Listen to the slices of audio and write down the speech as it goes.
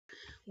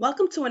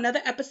Welcome to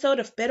another episode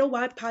of Pero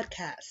Why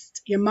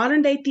Podcast, your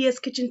modern day Thea's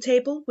kitchen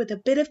table with a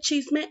bit of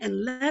cheesemate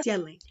and less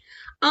yelling.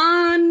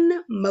 On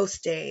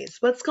most days.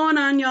 What's going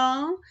on,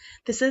 y'all?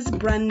 This is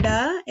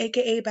Brenda,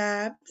 aka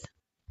Babs.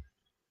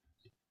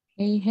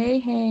 Hey,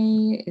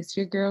 it's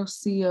your girl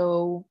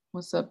CO.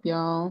 What's up,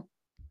 y'all?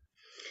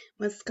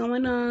 What's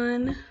going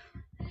on?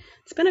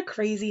 It's been a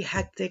crazy,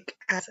 hectic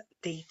ass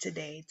day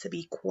today, to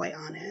be quite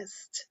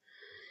honest.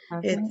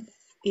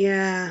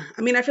 Yeah.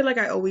 I mean, I feel like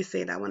I always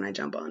say that when I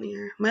jump on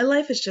here. My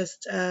life is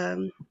just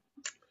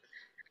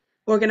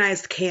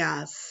organized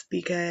chaos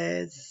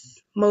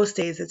because most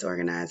days it's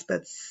organized,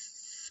 but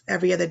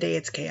every other day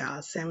it's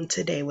chaos, and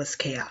today was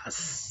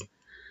chaos.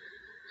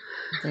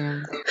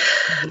 Damn.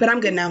 But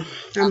I'm good now.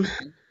 I'm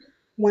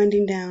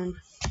winding down.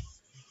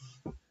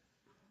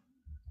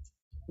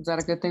 Is that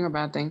a good thing or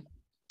bad thing?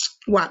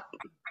 What?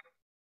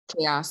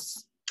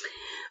 Chaos.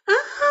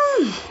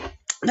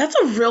 That's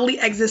a really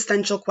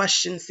existential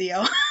question, Theo.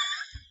 I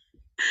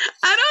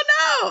don't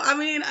know. I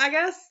mean, I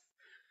guess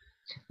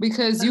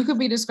because you could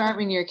be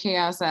describing your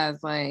chaos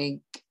as like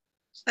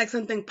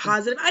something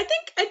positive. I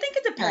think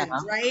it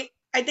depends, right?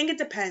 I think it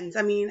depends.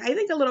 I mean, I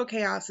think a little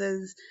chaos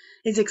is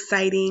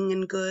exciting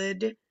and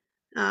good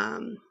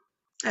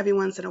every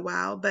once in a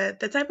while,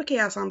 but the type of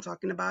chaos I'm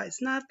talking about is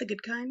not the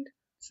good kind.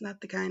 It's not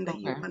the kind that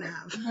you want to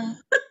have. Okay.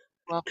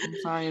 Well, I'm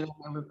sorry it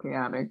was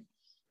chaotic.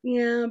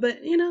 Yeah, but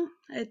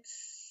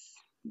it's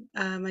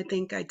I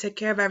think I took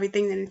care of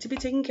everything that needed to be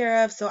taken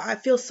care of, so I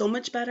feel so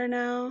much better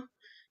now.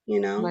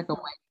 Like a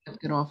weight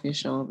lifted off your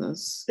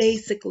shoulders.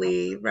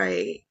 Basically,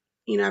 right.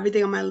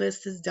 Everything on my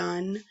list is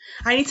done.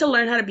 I need to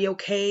learn how to be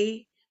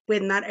okay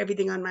with not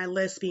everything on my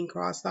list being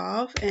crossed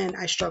off, and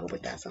I struggle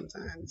with that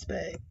sometimes,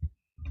 but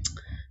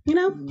I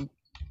feel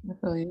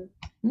you.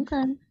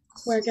 Okay.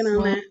 Working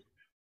on that.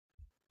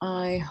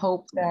 I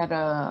hope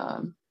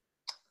that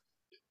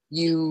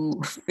you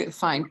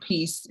find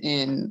peace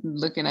in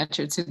looking at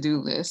your to-do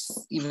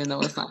list, even though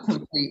it's not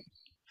complete.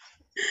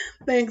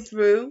 Thanks,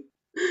 Boo.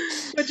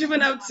 What you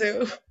been up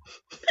to?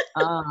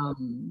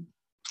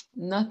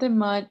 Nothing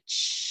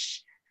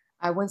much.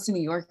 I went to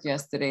New York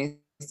yesterday,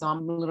 so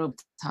I'm a little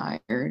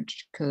tired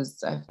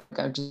because I think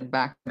I've just been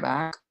back to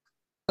back.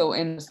 So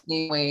in the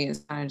same way, it's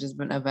kind of just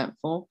been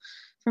eventful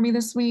for me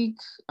this week.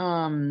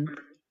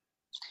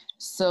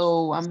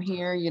 So I'm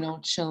here,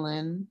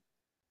 chilling,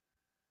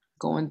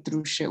 going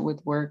through shit with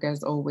work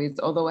as always,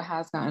 although it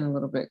has gotten a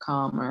little bit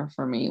calmer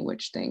for me,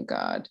 which thank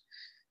God.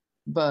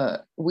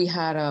 But we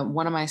had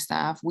one of my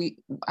staff,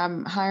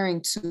 I'm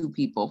hiring 2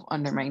 people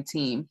under my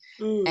team,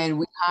 and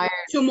we hired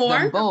 2 more?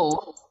 them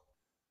both.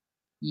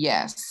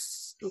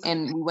 Yes. Okay.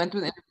 And we went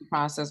through the interview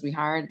process, we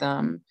hired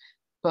them,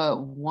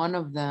 but one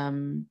of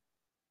them,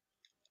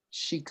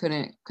 she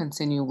couldn't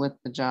continue with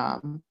the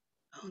job.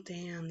 Oh,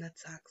 damn, that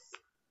sucks.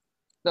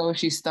 So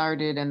she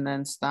started and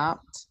then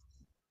stopped.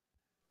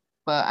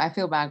 But I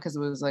feel bad because it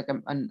was like,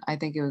 I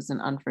think it was an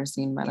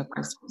unforeseen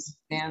medical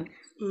circumstance.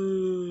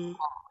 And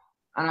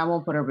I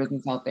won't put her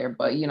business out there,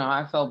 but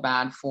I felt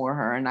bad for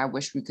her, and I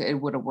wish it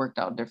would have worked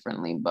out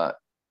differently. But,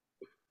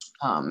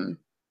 I'm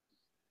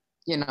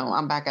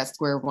back at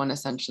square one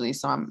essentially.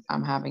 So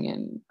I'm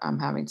having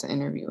to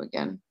interview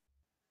again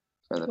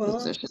for the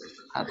position.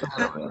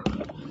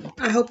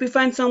 I hope you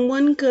find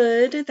someone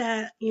good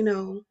that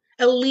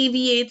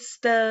alleviates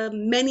the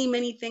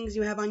many things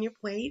you have on your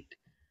plate.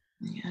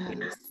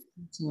 Yes,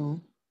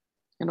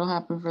 it'll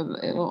happen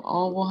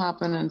all will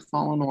happen and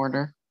fall in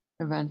order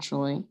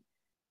eventually.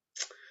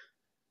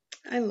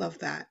 I love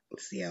that,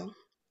 CO.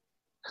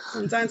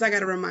 Sometimes I got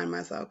to remind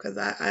myself because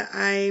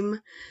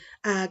I'm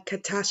a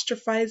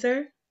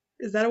catastrophizer.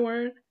 Is that a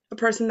word? A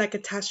person that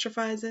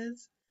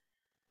catastrophizes.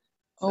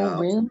 Oh,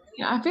 really?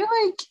 I feel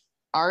like,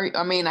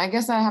 I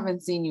guess I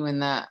haven't seen you in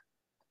that.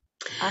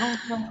 I don't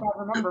think I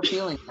remember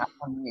feeling that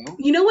from you.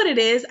 You know what it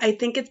is? I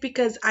think it's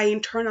because I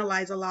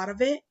internalize a lot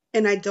of it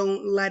and I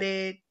don't let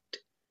it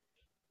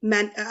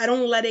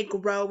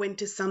grow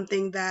into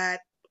something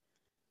that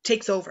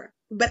takes over.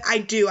 But I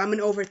do. I'm an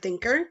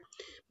overthinker.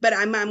 But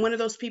I'm one of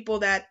those people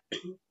that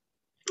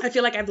I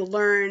feel like I've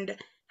learned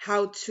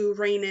how to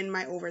rein in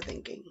my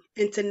overthinking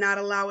and to not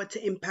allow it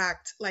to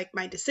impact like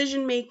my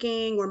decision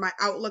making or my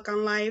outlook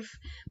on life.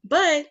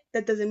 But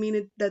that doesn't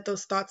mean that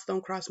those thoughts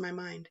don't cross my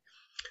mind.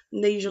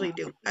 And they usually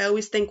do. I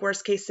always think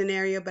worst case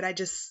scenario, but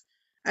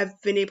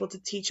I've been able to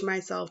teach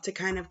myself to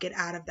kind of get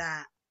out of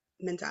that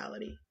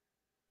mentality.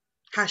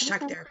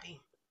 #therapy.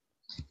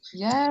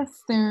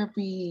 Yes,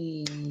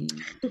 therapy.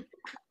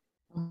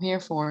 I'm here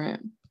for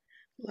it.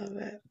 Love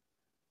it.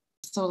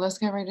 So let's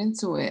get right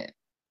into it.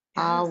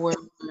 Yes.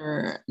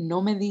 Our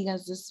No Me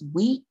Digas this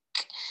week.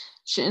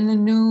 Shit in the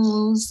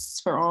news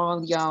for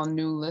all y'all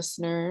new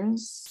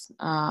listeners.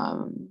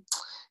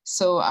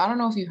 So I don't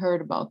know if you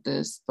heard about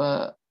this,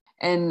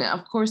 and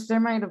of course there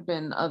might have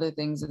been other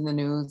things in the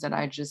news that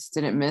I just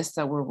didn't miss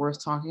that were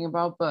worth talking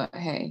about, but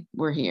hey,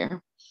 we're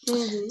here.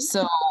 Mm-hmm.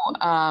 So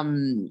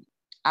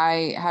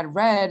I had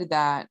read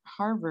that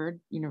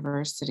Harvard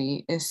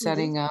University is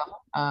setting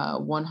up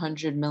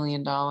 $100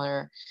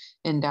 million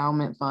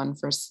endowment fund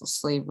for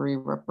slavery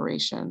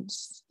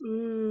reparations.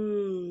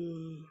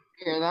 Mm.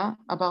 Hear that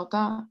about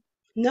that?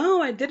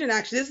 No, I didn't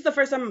actually. This is the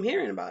first time I'm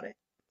hearing about it.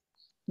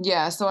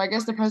 Yeah, so I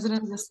guess the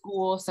president of the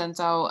school sent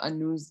out a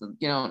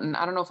and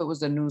I don't know if it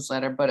was a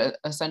newsletter, but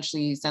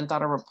essentially sent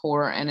out a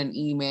report and an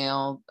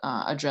email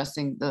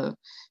addressing the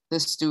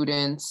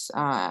students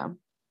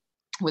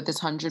with this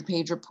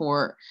 100-page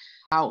report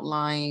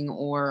outlining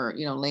or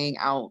laying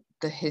out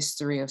the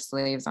history of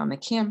slaves on the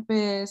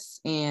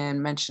campus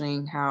and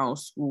mentioning how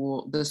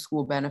the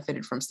school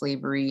benefited from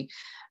slavery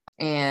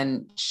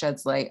and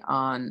sheds light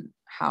on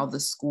how the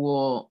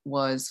school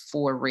was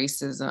for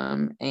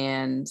racism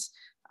and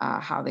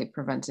how they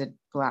prevented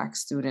Black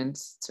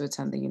students to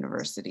attend the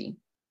university.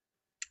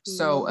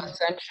 So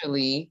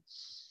essentially,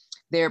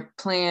 their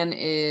plan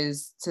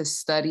is to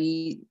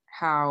study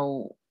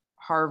how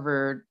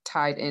Harvard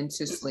tied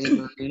into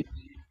slavery,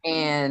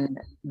 and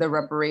the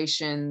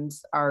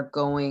reparations it's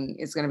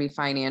going to be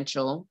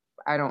financial.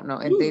 I don't know.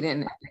 They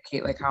didn't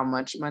indicate like how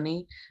much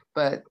money,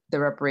 but the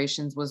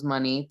reparations was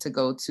money to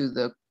go to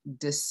the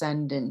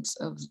descendants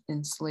of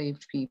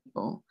enslaved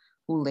people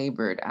who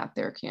labored at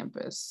their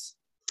campus.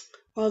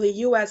 Well, the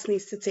U.S.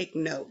 needs to take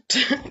note,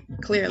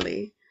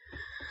 clearly.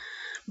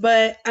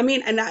 But I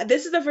mean,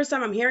 this is the first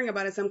time I'm hearing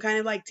about it, so I'm kind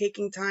of like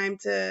taking time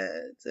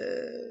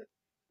to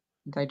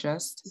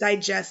Digest.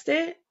 digest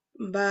it.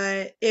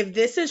 But if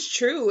this is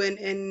true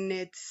and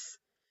it's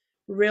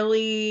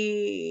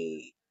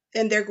really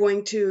and they're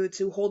going to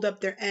hold up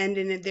their end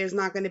and there's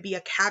not going to be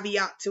a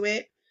caveat to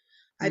it,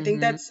 I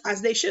think that's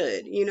as they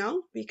should,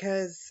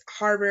 because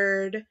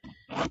Harvard,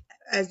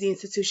 as the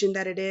institution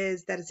that it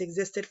is, that has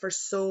existed for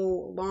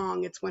so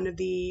long, it's one of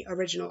the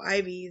original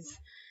Ivies,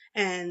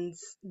 and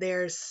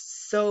there's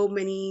so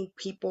many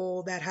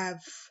people that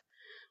have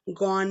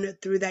gone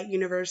through that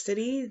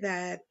university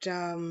that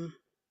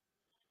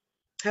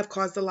have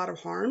caused a lot of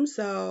harm.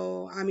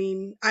 So, I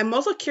mean, I'm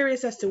also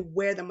curious as to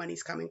where the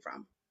money's coming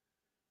from.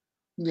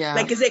 Yeah.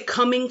 Like, is it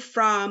coming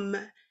from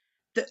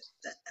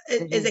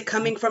is it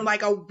coming from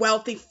like a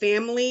wealthy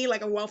family,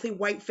 like a wealthy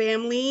white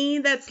family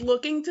that's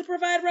looking to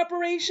provide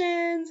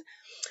reparations?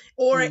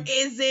 Or is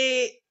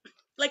it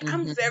like,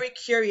 I'm very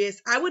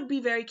curious. I would be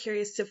very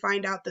curious to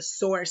find out the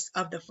source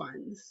of the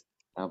funds.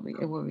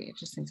 It would be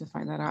interesting to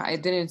find that out. I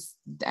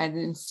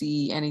didn't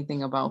see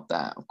anything about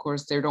that. Of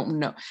course, they don't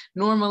know.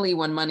 Normally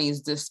when money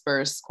is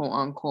dispersed, quote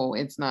unquote,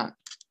 it's not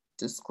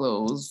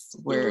disclosed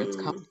where it's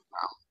coming from.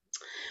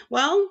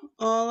 Well,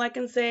 all I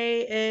can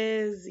say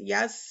is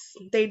yes,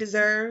 they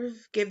deserve.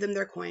 Give them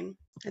their coin.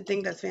 I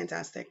think that's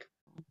fantastic.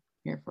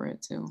 Here for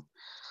it too.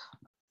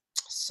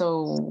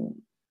 So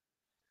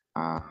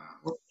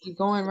we'll keep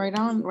going right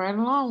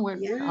along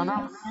with on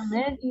our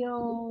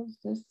videos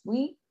this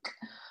week.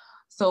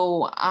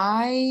 So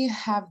I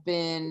have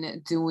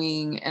been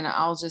doing, and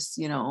I'll just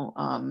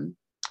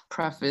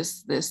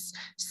preface this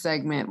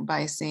segment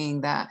by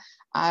saying that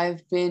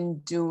I've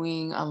been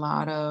doing a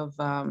lot of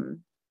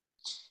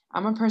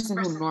I'm a person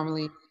who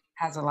normally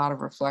has a lot of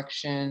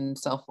reflection,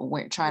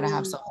 try to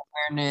have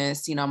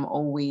self-awareness. I'm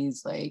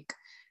always like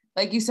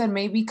you said,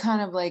 maybe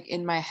kind of like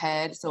in my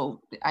head.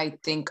 So I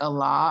think a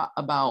lot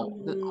about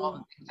all the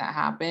things that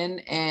happen.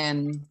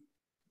 And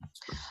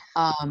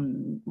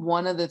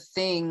one of the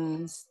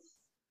things,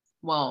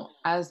 well,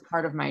 as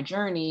part of my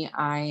journey,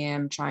 I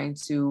am trying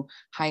to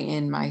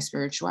heighten my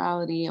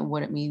spirituality and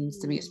what it means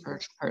to be a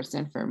spiritual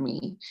person for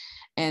me.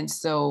 And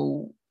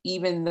so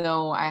even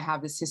though I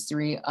have this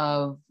history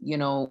of,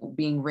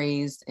 being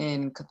raised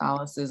in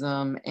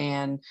Catholicism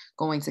and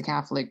going to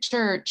Catholic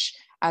church,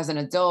 as an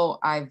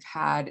adult,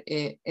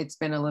 it's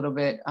been a little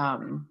bit,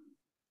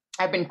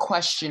 I've been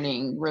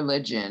questioning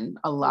religion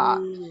a lot.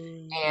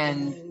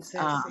 And,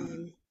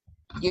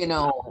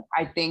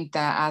 I think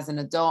that as an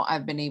adult,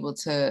 I've been able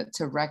to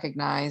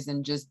recognize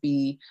and just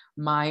be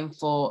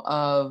mindful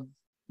of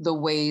the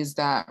ways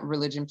that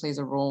religion plays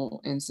a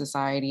role in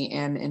society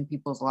and in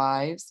people's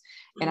lives.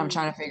 And I'm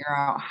trying to figure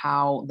out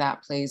how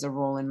that plays a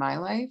role in my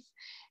life.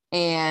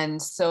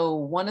 And so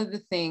one of the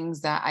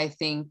things that I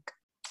think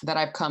that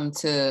I've come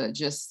to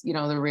just,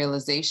 the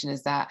realization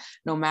is that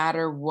no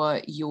matter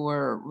what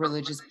your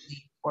religious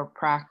belief or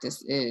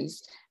practice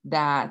is,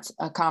 that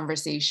a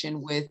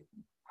conversation with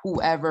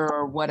whoever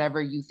or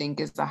whatever you think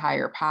is the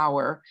higher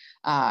power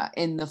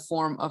in the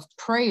form of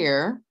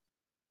prayer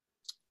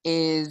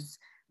is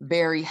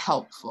very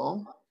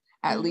helpful.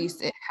 At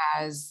least it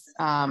has,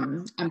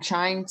 I'm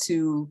trying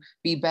to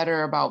be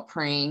better about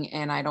praying,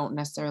 and I don't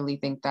necessarily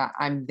think that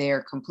I'm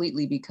there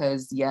completely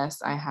because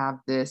yes, I have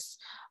this,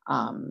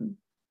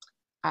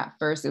 at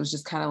first it was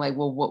just kind of like,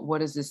 well, what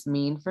does this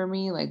mean for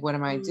me? Like, what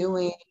am I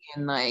doing?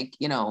 And like,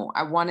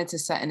 I wanted to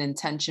set an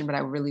intention, but I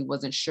really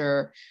wasn't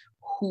sure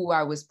who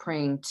I was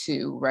praying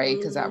to, right?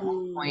 Because at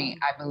one point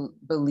I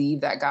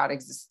believed that God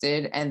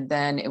existed, and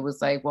then it was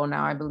like, well,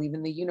 now I believe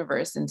in the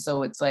universe. And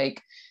so it's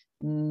like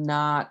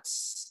not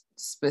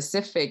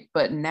specific,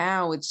 but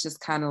now it's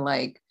just kind of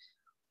like,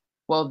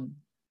 well,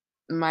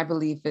 my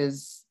belief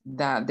is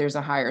that there's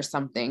a higher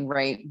something,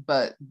 right?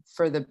 But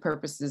for the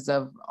purposes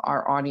of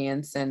our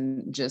audience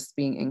and just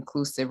being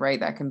inclusive, right,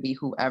 that can be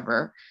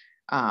whoever.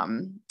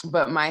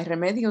 But my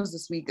remedios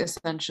this week,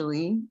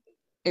 essentially,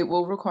 it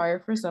will require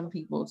for some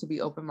people to be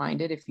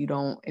open-minded if you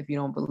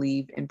don't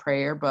believe in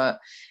prayer, but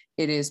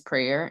it is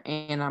prayer,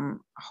 and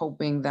I'm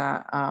hoping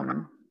that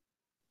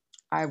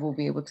I will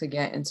be able to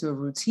get into a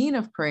routine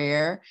of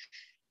prayer,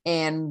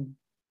 and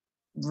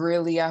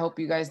really I hope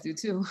you guys do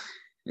too.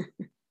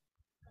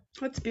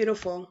 That's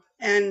beautiful.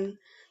 And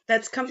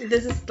this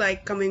is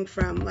like coming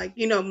from, like,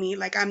 me,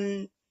 like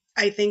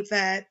I think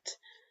that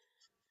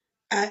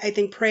I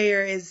think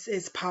prayer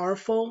is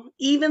powerful,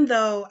 even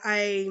though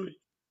I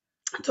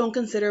don't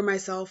consider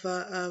myself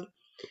a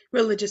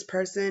religious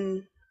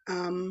person.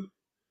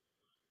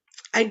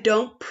 I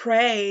don't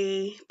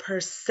pray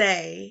per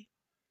se,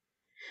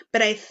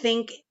 but I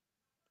think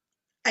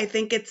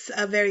it's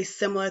a very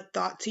similar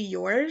thought to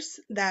yours,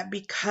 that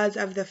because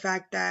of the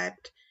fact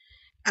that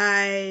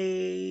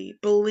I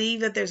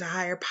believe that there's a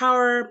higher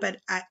power, but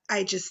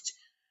I just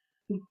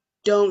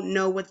don't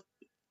know what,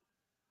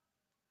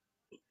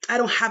 I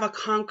don't have a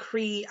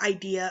concrete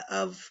idea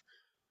of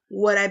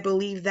what I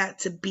believe that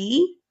to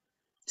be.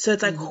 So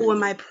it's like, Mhm. who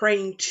am I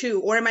praying to?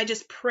 Or am I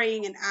just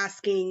praying and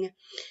asking,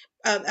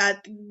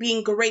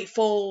 being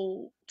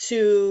grateful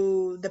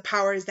to the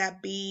powers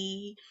that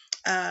be,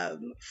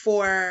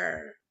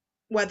 for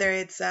whether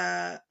it's,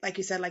 like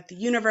you said, like the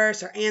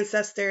universe or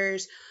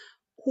ancestors,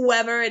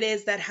 whoever it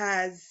is that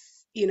has,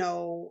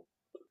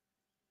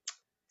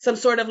 some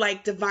sort of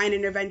like divine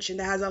intervention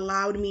that has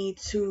allowed me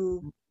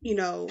to,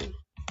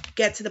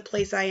 get to the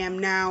place I am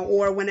now,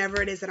 or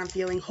whenever it is that I'm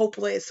feeling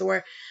hopeless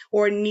or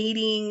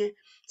needing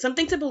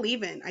something to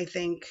believe in, I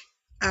think.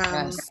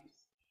 Yes.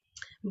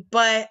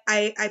 But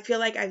I feel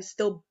like I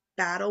still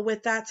battle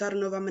with that. So I don't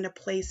know if I'm in a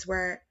place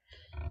where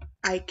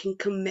I can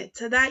commit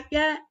to that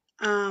yet.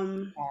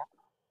 Um,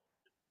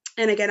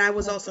 and again, I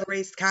was also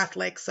raised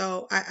Catholic,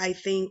 so I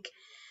think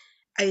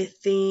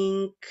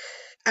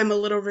I'm a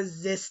little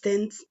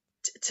resistant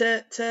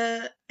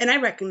to, and I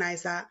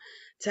recognize that,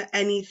 to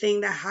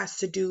anything that has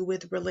to do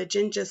with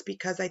religion, just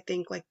because I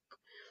think, like,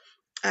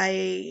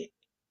 I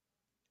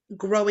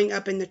growing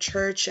up in the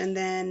church, and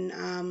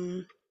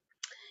then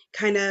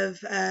kind of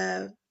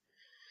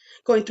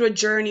going through a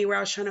journey where I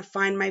was trying to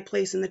find my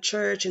place in the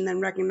church, and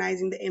then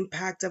recognizing the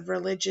impact of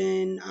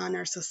religion on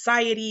our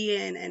society,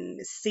 and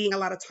seeing a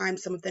lot of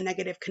times some of the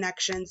negative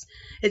connections.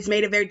 It's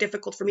made it very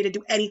difficult for me to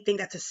do anything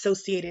that's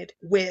associated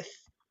with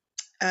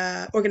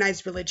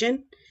organized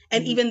religion.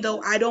 And Mhm. even though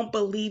I don't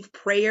believe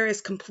prayer is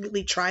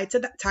completely tied to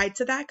that,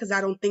 because I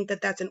don't think that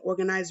that's an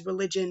organized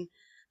religion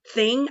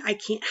thing, I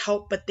can't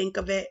help but think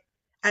of it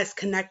as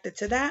connected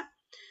to that.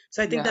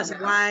 So I think Yeah. that's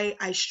why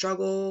I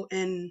struggle.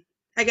 And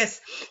I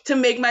guess, to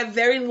make my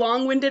very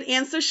long-winded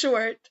answer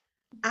short,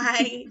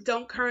 I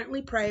don't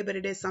currently pray, but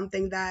it is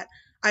something that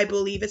I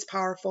believe is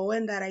powerful,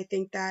 and that I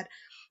think that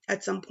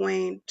at some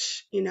point,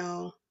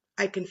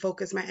 I can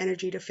focus my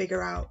energy to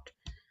figure out,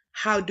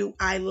 how do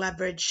I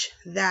leverage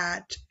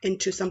that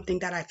into something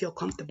that I feel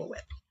comfortable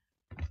with.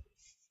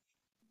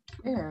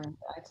 Yeah,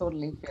 I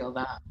totally feel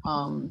that.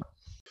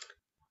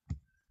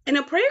 And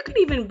a prayer could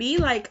even be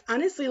like,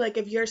 honestly, like,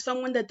 if you're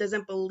someone that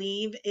doesn't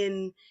believe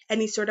in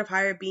any sort of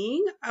higher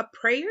being, a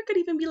prayer could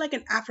even be like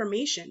an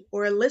affirmation,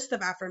 or a list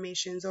of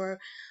affirmations, or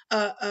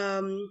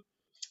a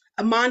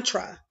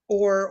mantra,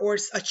 or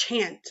a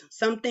chant,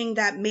 something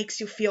that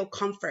makes you feel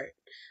comfort.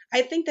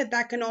 I think that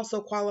that can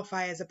also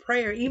qualify as a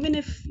prayer, even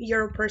if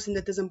you're a person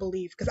that doesn't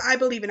believe. Because I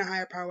believe in a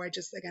higher power. I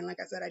just, again, like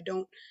I said, I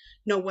don't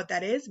know what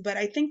that is, but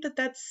I think that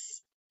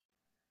that's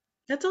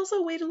also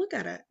a way to look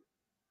at it.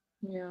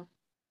 Yeah.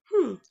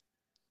 Hmm.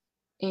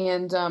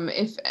 And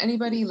if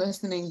anybody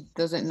listening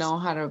doesn't know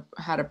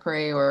how to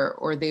pray,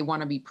 or they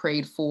want to be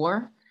prayed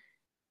for,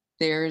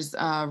 there's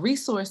a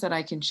resource that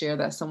I can share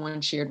that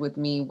someone shared with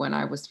me when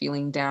I was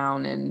feeling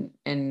down,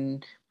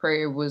 and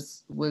prayer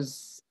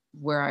was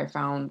where I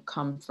found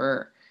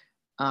comfort.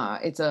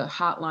 It's a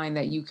hotline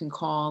that you can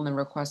call and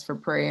request for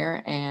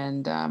prayer,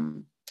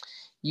 and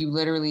you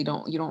literally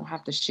don't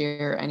have to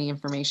share any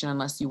information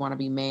unless you want to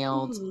be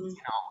mailed, Hmm.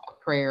 a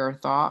prayer or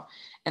thought,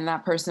 and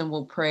that person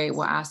will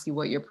ask you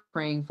what you're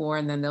praying for,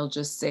 and then they'll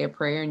just say a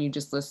prayer, and you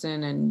just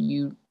listen, and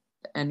you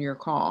end your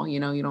call. You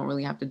don't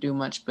really have to do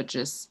much but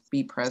just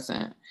be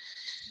present.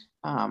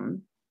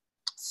 um,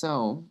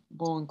 so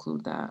we'll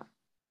include that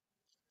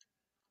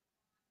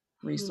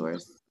Hmm.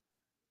 resource.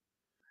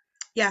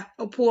 Yeah,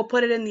 we'll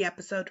put it in the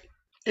episode,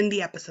 in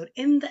the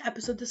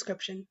episode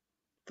description,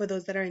 for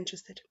those that are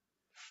interested.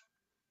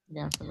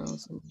 Yeah, for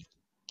those who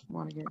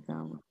want to get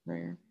down with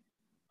prayer.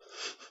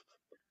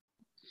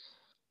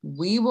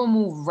 We will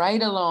move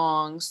right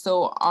along.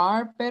 So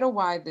our better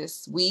why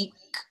this week,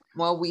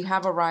 well, we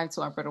have arrived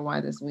to our better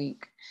why this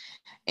week.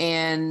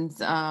 And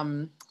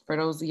for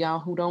those of y'all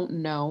who don't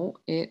know,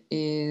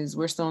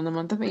 we're still in the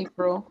month of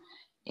April,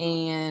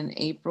 and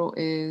April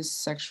is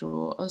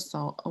Sexual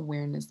Assault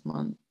Awareness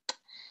Month.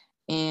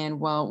 And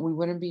well, we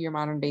wouldn't be your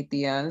modern day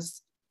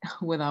Diaz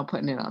without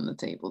putting it on the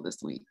table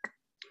this week.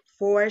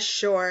 For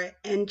sure.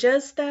 And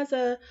just as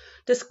a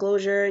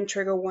disclosure and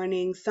trigger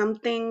warning, some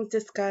things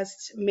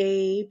discussed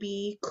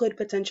could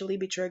potentially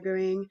be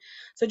triggering.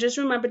 So just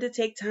remember to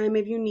take time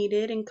if you need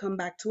it and come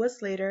back to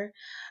us later.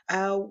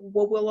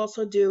 What we'll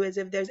also do is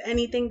if there's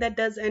anything that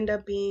does end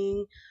up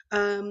being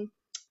um,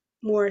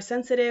 more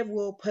sensitive,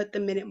 we'll put the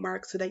minute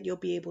mark so that you'll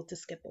be able to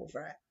skip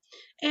over it.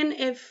 And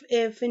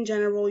if in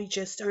general you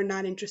just are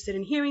not interested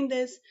in hearing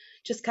this,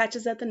 just catch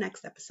us at the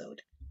next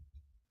episode.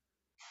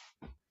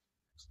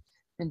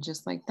 And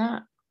just like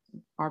that,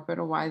 our bit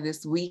of why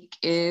this week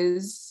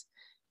is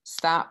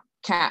stop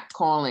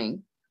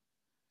catcalling.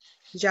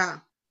 Ja.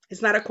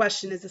 It's not a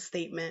question, it's a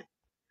statement.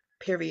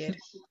 Period.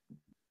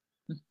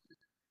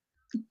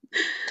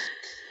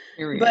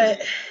 Period.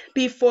 But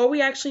before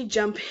we actually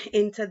jump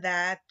into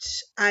that,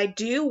 I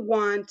do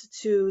want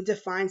to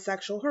define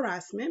sexual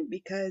harassment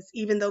because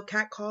even though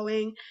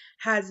catcalling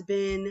has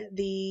been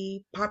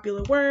the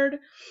popular word,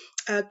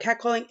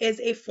 catcalling is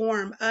a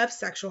form of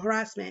sexual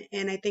harassment,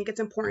 and I think it's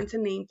important to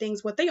name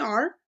things what they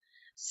are.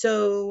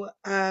 So,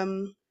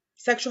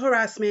 sexual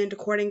harassment,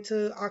 according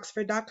to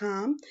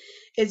Oxford.com,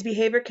 is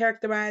behavior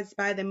characterized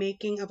by the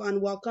making of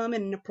unwelcome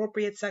and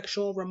inappropriate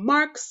sexual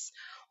remarks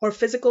or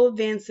physical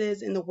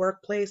advances in the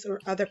workplace or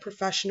other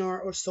professional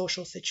or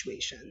social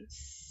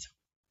situations.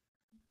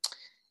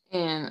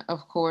 And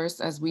of course,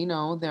 as we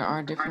know, there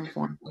are different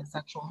forms of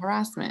sexual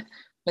harassment.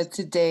 But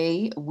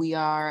today we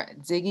are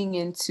digging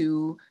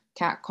into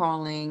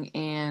catcalling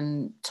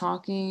and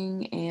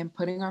talking and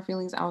putting our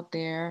feelings out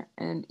there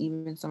and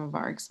even some of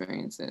our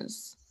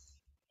experiences.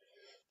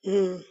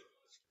 Mm.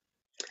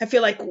 I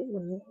feel like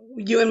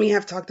you and me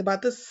have talked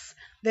about this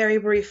very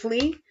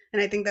briefly.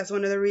 And I think that's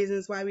one of the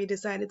reasons why we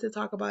decided to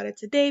talk about it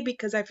today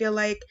because I feel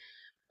like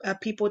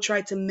people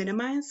try to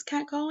minimize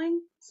catcalling.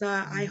 So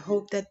I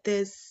hope that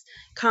this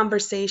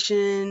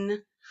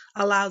conversation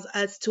allows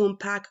us to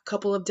unpack a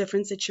couple of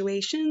different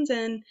situations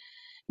and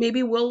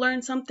maybe we'll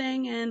learn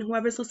something and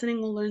whoever's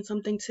listening will learn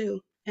something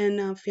too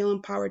and feel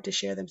empowered to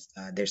share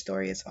their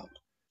story as well.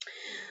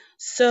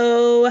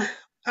 So,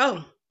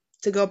 oh,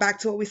 to go back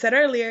to what we said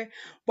earlier,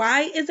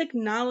 why is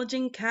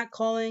acknowledging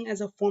catcalling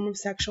as a form of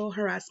sexual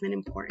harassment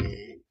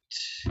important?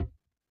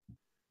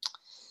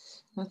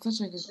 That's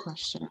such a good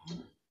question.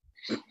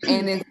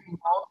 And it's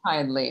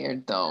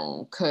multi-layered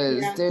though,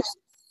 because Yeah. there's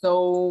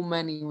so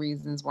many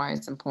reasons why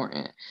it's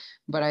important.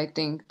 But I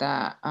think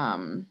that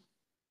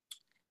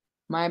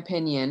my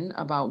opinion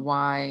about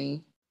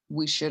why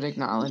we should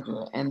acknowledge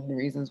it and the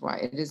reasons why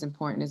it is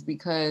important is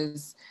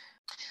because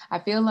I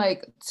feel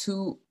like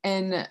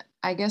and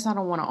I guess I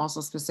don't want to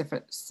also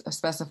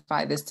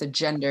specify this to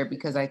gender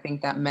because I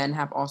think that men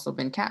have also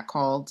been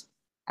catcalled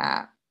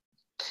at.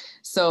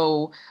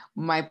 So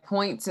my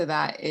point to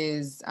that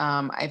is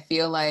I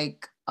feel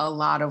like a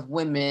lot of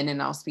women,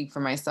 and I'll speak for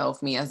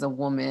myself, me as a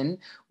woman,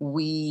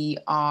 we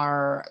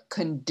are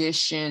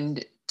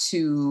conditioned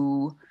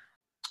to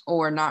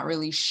or not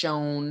really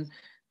shown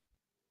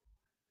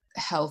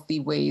healthy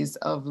ways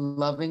of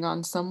loving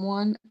on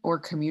someone or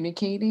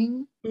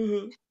communicating.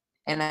 Mm-hmm.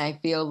 And I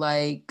feel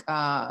like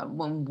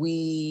when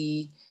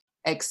we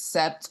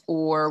accept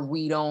or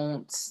we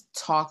don't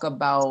talk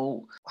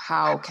about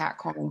how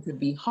catcalling could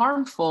be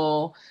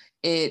harmful,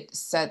 it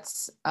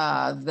sets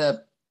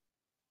the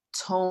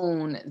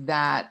tone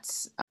that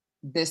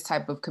this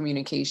type of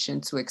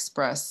communication to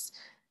express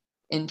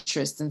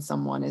interest in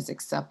someone is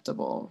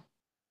acceptable.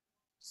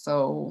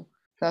 So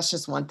that's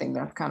just one thing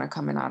that's kind of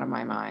coming out of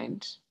my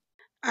mind.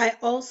 I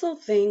also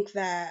think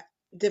that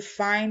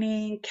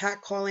defining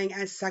catcalling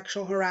as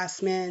sexual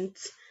harassment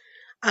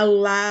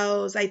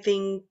allows, I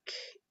think,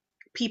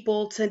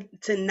 people to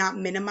not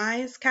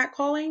minimize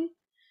catcalling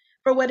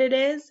for what it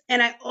is.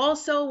 And I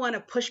also want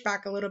to push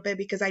back a little bit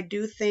because I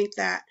do think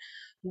that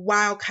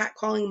while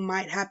catcalling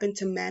might happen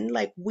to men,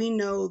 like we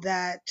know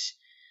that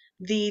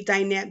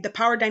the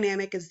power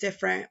dynamic is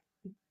different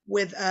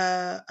with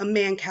a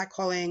man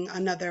catcalling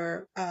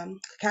another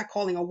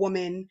catcalling a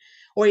woman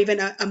or even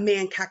a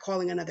man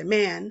catcalling another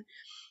man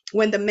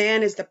when the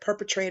man is the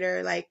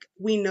perpetrator, like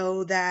we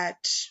know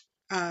that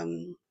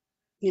um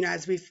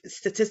as we've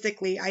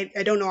statistically,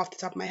 I don't know off the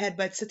top of my head,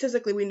 but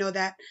statistically we know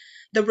that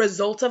the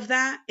result of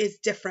that is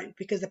different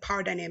because the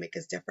power dynamic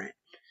is different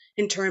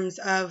in terms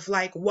of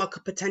like what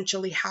could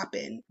potentially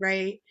happen,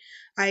 right?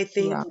 I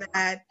think Yeah.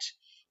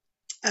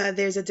 that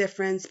there's a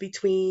difference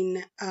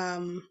between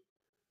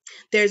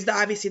there's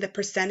obviously the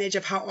percentage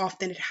of how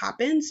often it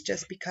happens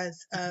just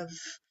because of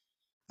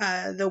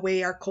the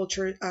way our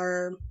culture,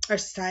 our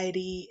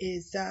society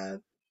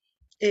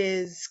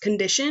is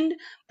conditioned,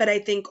 but I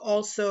think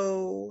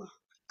also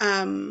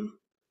um,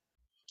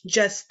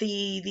 just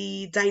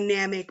the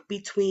dynamic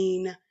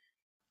between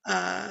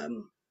a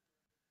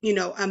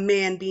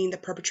man being the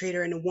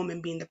perpetrator and a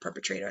woman being the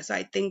perpetrator. So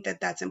I think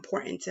that that's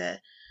important to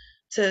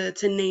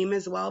name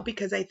as well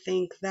because I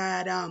think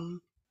that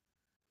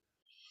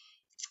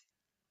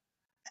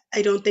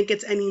I don't think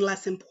it's any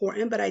less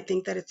important, but I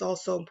think that it's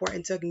also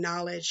important to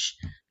acknowledge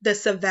the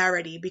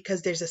severity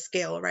because there's a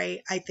scale,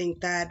 right? I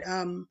think that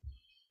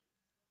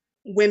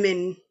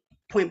women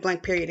point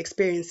blank period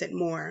experience it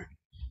more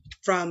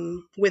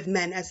from with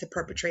men as the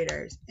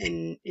perpetrators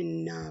in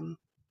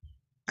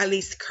at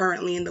least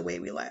currently in the way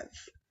we live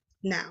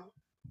now.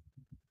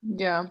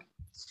 Yeah.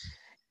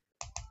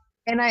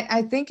 And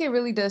I think it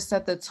really does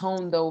set the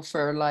tone though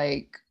for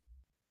like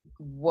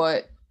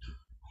what,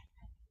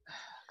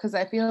 because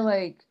I feel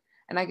like,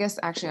 and I guess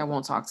actually I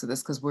won't talk to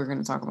this because we're going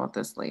to talk about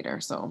this later.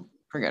 So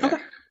forget Okay.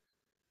 it.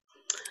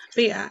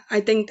 But yeah,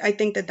 I think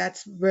that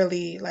that's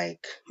really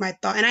like my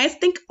thought. And I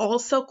think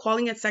also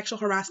calling it sexual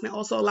harassment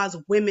also allows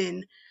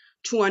women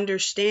to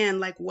understand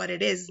like what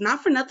it is.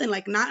 Not for nothing,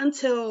 like not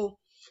until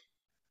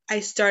I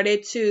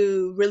started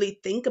to really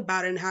think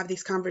about it and have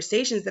these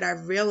conversations that I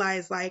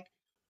realized like,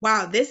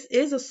 wow, this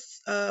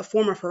is a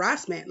form of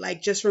harassment.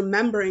 Like just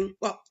remembering,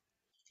 well,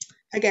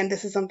 again,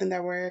 this is something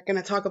that we're going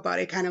to talk about.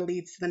 It kind of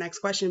leads to the next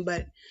question,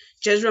 but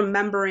just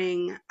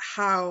remembering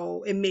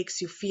how it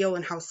makes you feel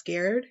and how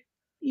scared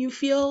you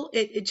feel,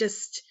 it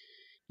just,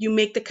 you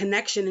make the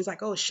connection. It's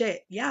like, oh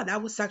shit, yeah,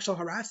 that was sexual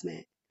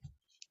harassment.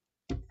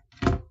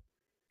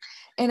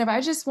 And if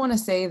I just want to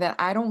say that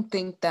I don't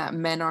think that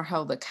men are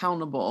held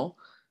accountable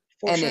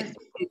For and sure.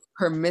 it's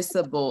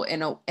permissible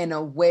in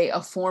a way,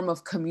 a form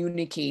of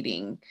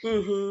communicating.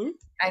 Mm-hmm.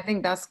 I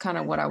think that's kind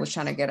of what I was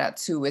trying to get at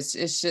too. It's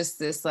just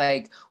this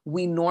like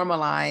we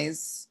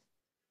normalize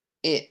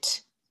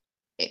it,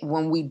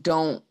 when we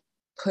don't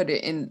put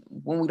it in,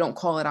 when we don't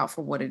call it out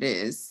for what it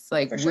is.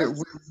 Like For sure.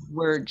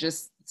 we're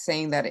just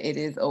saying that it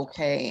is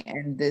okay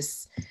and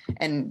this,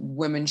 and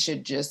women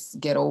should just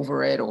get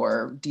over it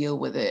or deal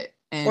with it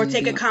Or and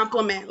take a be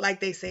compliment, like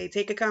they say,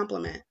 take a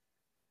compliment.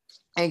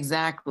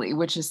 exactly,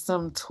 which is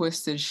some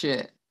twisted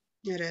shit.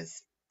 It is. It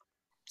is.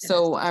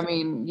 So, I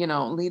mean,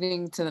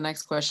 leading to the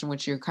next question,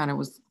 which you kind of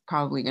was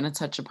probably going to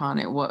touch upon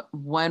it.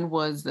 When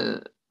was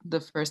the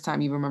first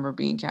time you remember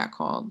being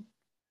catcalled?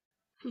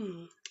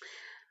 Hmm.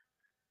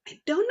 I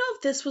don't know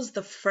if this was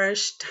the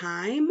first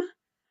time,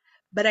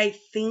 but I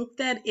think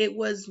that it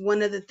was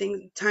one of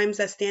the times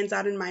that stands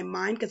out in my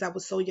mind because I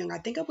was so young. I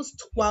think I was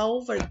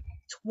 12 or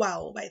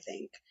 12, I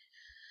think.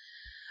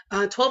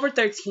 12 or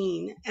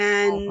 13. Oh,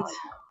 And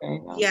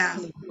okay, that's yeah,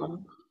 pretty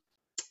fun.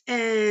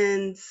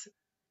 and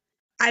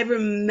I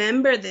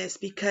remember this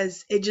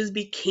because it just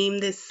became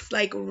this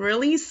like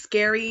really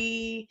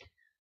scary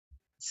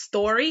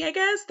story, I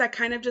guess, that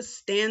kind of just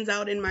stands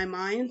out in my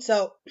mind.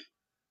 So,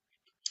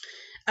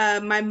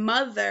 my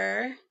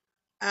mother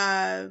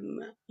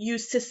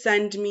used to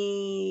send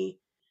me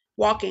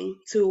walking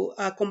to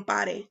a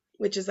compare,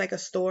 which is like a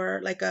store,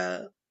 like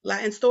a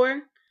Latin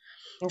store,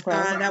 Okay.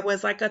 that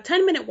was like a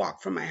 10-minute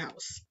walk from my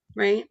house,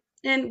 right?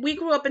 And we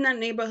grew up in that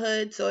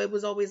neighborhood, so it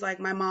was always like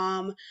my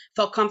mom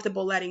felt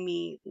comfortable letting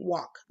me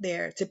walk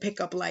there to pick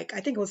up, like, I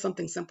think it was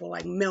something simple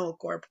like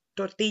milk or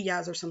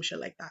tortillas or some shit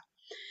like that.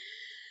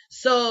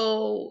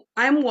 So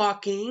I'm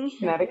walking,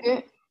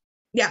 Connecticut?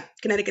 yeah,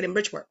 Connecticut in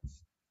Bridgeport.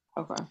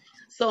 Okay.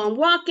 So I'm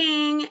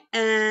walking,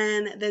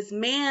 and this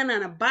man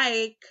on a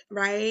bike,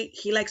 right?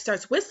 He like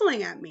starts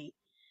whistling at me,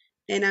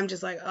 and I'm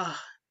just like, oh,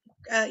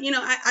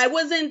 I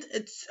wasn't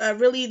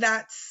really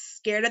that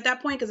scared at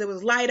that point because it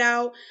was light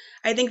out.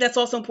 I think that's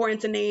also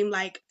important to name,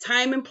 like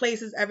time and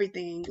place is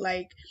everything.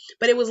 Like,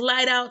 but it was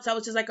light out, so I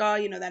was just like, oh,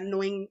 that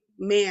annoying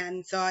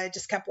man. So I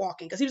just kept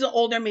walking because he was an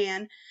older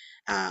man.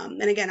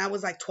 And again, I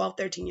was like 12,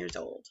 13 years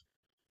old.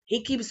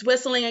 He keeps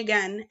whistling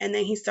again, and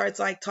then he starts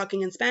like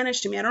talking in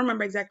Spanish to me. I don't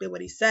remember exactly what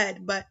he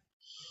said, but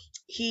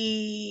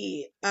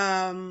he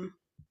and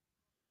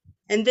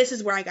this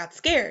is where I got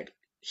scared.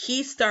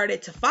 He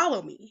started to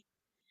follow me.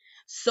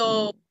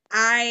 So Mm-hmm.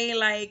 I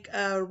like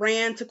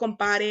ran to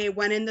compare,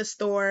 went in the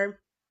store.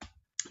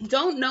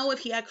 Don't know if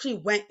he actually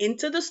went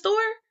into the store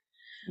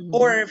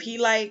or if he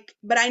like,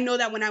 but I know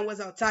that when I was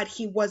outside,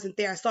 he wasn't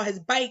there. I saw his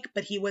bike,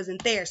 but he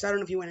wasn't there. So I don't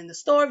know if he went in the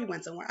store, if he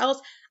went somewhere else.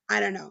 I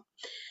don't know.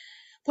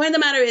 Point of the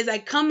matter is, I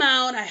come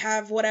out, I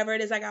have whatever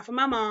it is I got from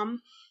my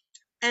mom.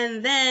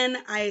 And then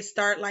I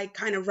start like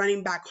kind of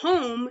running back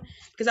home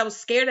because I was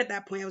scared at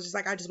that point. I was just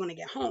like, I just want to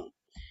get home.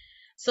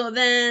 So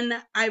then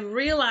I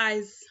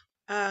realize,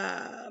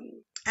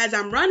 as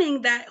I'm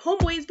running, that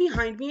homeboy is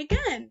behind me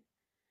again.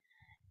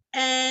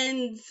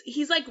 And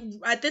he's like,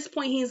 at this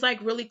point, he's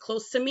like really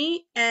close to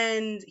me,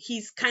 and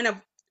he's kind of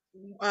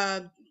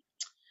uh,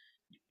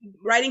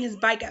 riding his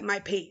bike at my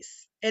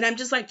pace. And I'm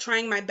just like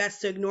trying my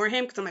best to ignore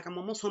him because I'm like, I'm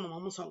almost home. I'm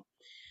almost home.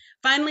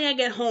 Finally, I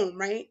get home,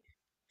 right?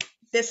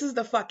 This is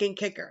the fucking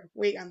kicker.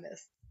 Wait on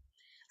this.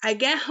 I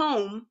get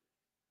home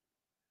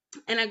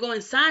and I go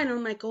inside and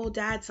I'm like, oh,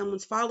 dad,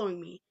 someone's following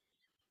me.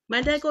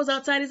 My dad goes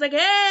outside. He's like,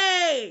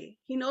 hey,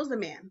 he knows the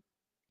man.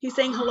 He's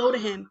saying hello to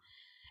him.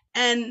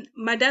 And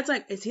my dad's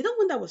like, is he the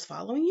one that was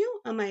following you?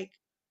 I'm like,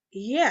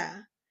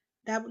 yeah,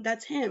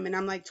 that's him. And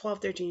I'm like 12,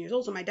 13 years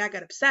old. So my dad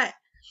got upset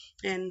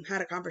and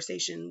had a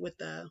conversation with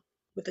the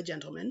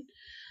gentleman.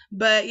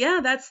 But yeah,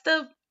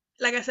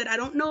 like I said, I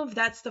don't know if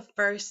that's the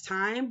first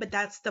time, but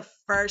that's the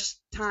first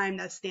time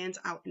that stands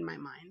out in my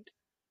mind.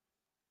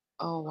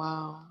 Oh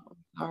wow. I'm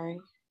sorry.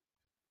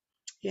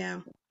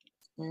 Yeah.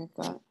 Experience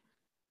that.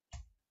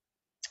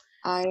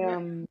 I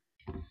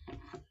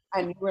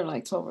And you were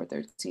like 12 or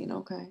 13.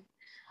 Okay.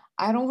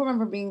 I don't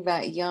remember being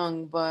that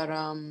young, but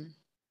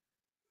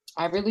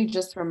I really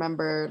just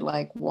remember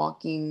like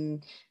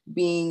walking,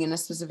 being in a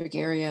specific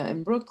area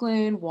in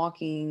Brooklyn,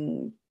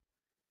 walking,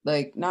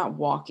 like not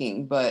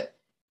walking, but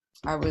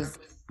I was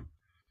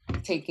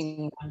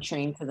taking one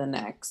train to the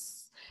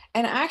next.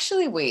 And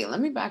actually, wait, let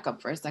me back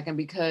up for a second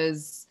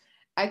because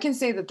I can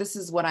say that this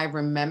is what I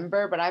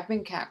remember, but I've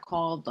been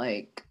catcalled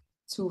like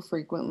too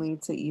frequently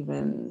to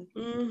even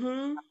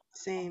Mm-hmm.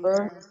 Same.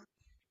 remember.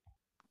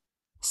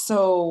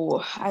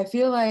 So I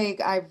feel like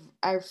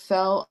I've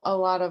felt a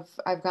lot of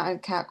I've gotten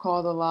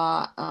catcalled a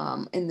lot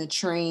in the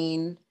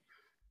train,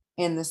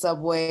 in the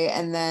subway,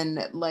 and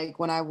then like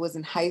when I was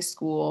in high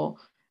school,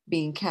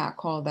 being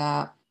catcalled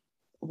at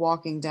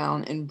walking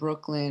down in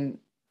Brooklyn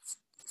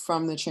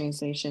from the train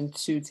station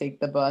to take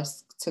the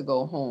bus to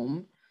go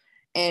home.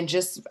 And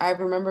just I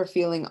remember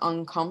feeling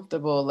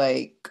uncomfortable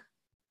like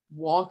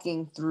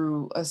walking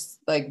through us,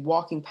 like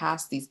walking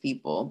past these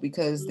people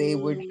because they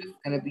were just Mm,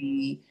 going to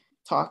be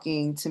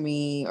talking to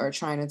me or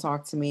trying to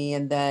talk to me.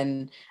 And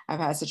then I've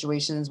had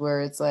situations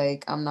where it's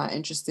like I'm not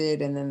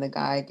interested and then the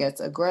guy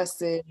gets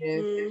aggressive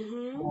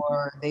mm-hmm.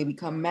 or they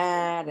become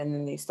mad and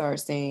then they start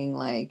saying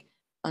like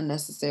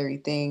unnecessary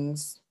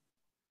things.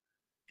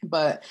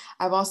 But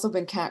I've also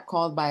been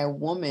catcalled by a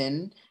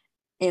woman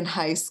in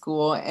high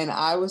school and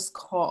I was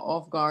caught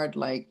off guard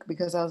like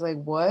because I was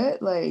like,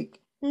 what? Like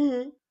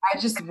Mm-hmm. I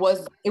just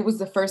was it was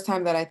the first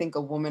time that I think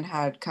a woman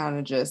had kind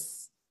of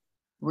just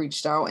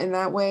reached out in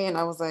that way and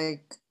I was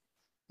like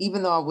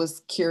even though I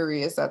was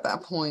curious at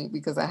that point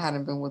because I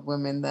hadn't been with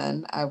women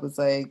then, I was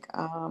like,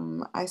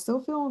 I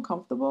still feel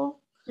uncomfortable.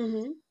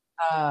 Mm-hmm.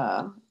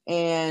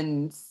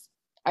 And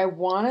I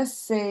want to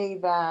say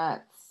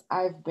that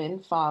I've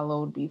been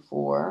followed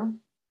before,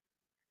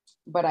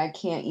 but I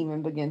can't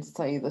even begin to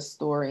tell you the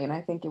story. And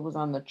I think it was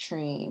on the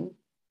train.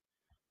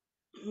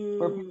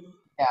 Where, Mm.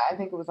 yeah, I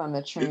think it was on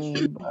the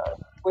train,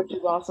 which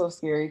is also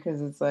scary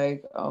because it's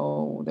like,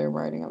 oh, they're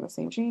riding on the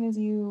same train as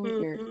you.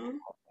 You're, Mm-hmm.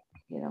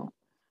 you know,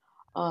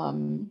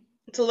 um,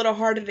 It's a little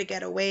harder to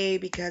get away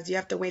because you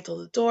have to wait till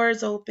the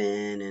doors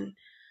open and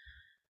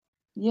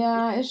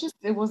yeah, it's just,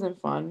 it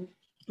wasn't fun,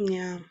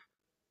 yeah.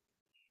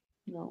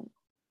 you know,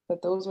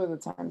 but those were the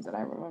times that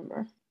I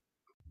remember.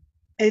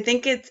 I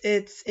think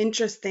it's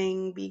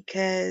interesting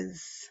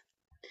because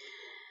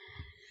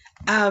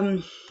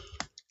um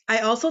I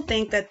also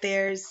think that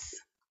there's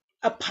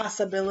a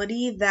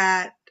possibility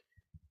that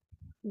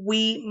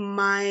we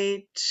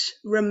might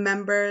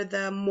remember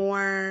the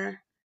more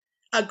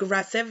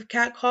aggressive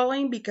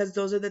catcalling because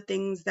those are the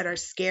things that are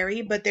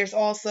scary, but there's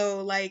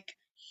also like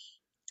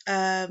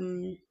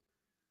um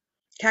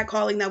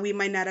catcalling that we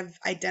might not have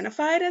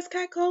identified as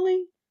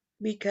catcalling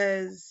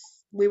because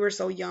we were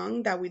so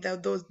young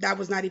that those that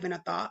was not even a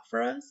thought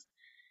for us.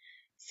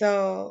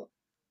 So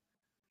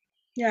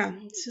yeah,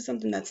 it's just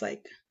something that's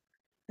like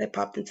that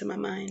popped into my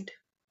mind.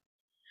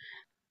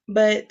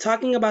 But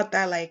talking about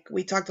that, like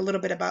we talked a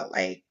little bit about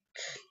like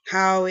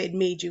how it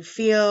made you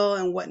feel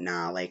and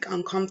whatnot, like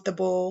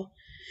uncomfortable.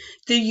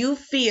 Do you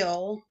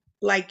feel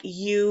like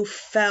you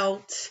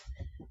felt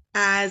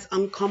as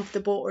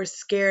uncomfortable or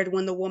scared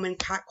when the woman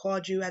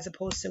catcalled you as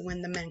opposed to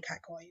when the men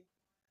catcall you?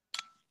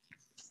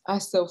 I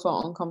still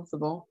felt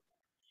uncomfortable.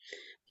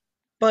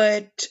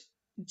 But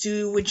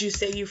do would you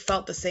say you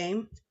felt the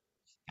same?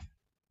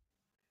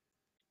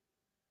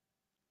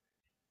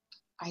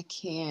 I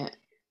can't,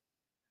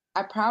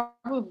 I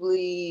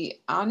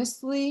probably,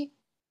 honestly,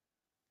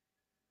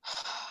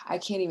 I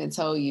can't even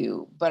tell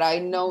you, but I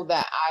know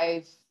that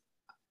I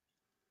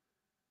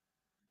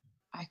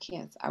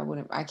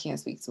can't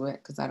speak to it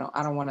because I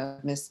don't want to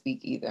misspeak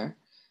either.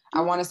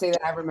 I want to say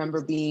that I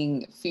remember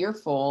being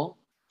fearful,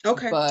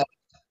 Okay, but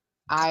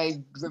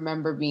I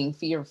remember being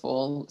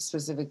fearful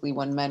specifically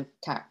when men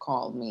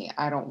catcalled me.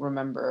 I don't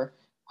remember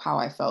how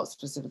I felt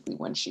specifically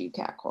when she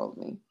catcalled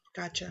me.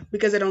 gotcha.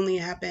 Because it only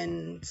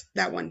happened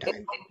that one It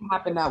time.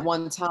 happened that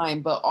one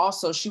time, but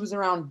also she was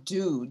around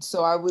dudes,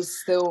 so I was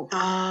still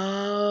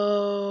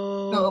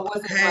so Oh, it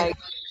wasn't okay. like,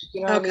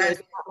 you know what I mean? Okay.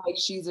 It's not like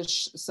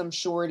she's some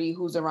shorty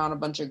who's around a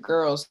bunch of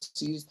girls.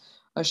 She's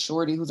a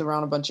shorty who's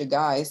around a bunch of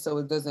guys. So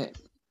it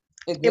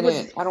It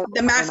was didn't, I don't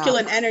the remember not,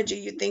 masculine energy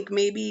you think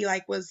maybe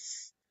like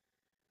was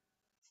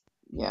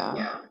yeah,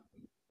 yeah,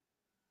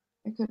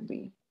 it could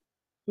be.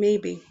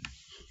 maybe.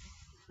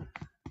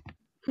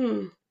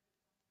 Hmm.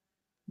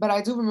 But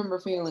I do remember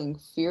feeling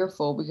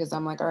fearful because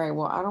I'm like, all right,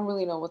 well, I don't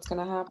really know what's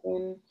going to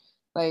happen.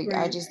 Like,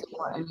 I Right. just don't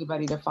want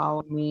anybody to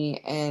follow me.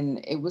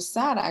 And it was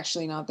sad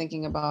actually, now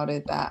thinking about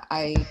it, that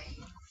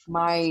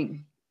my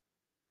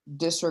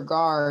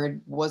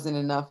disregard wasn't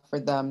enough for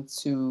them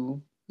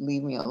to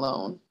leave me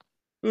alone.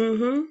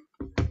 Mm-hmm.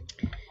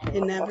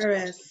 It never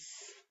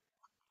is.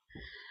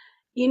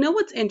 You know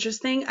what's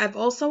interesting? I've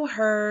also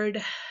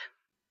heard,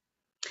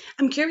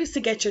 I'm curious to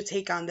get your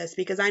take on this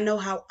because I know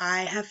how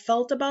I have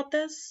felt about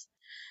this.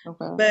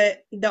 Okay.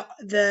 But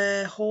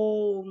the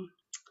whole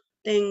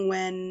thing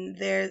when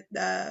there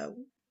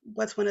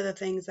what's one of the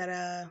things that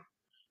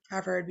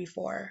I've heard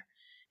before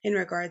in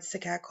regards to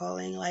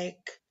catcalling?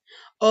 Like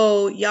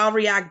Oh, y'all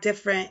react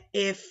different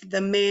if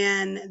the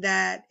man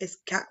that is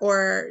cat,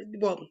 or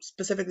well,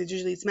 specifically,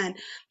 usually it's men,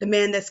 the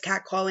man that's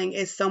catcalling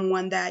is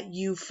someone that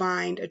you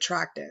find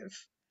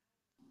attractive.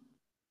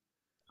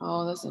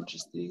 Oh, that's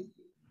interesting.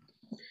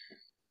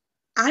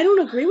 I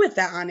don't agree with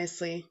that,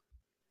 honestly.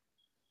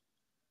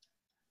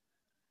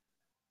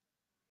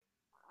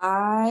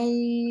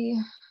 I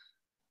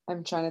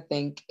am trying to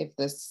think if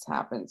this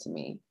happened to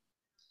me,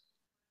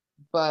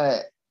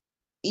 but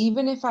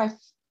even if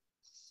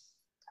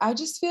I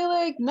just feel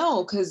like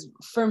no, because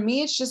for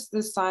me, it's just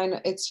the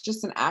sign, it's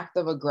just an act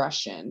of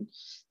aggression.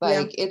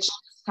 Yeah. Like, it's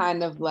just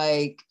kind of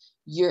like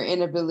your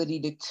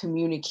inability to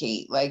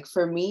communicate. Like,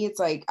 for me, it's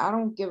like, I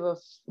don't give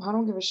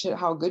a shit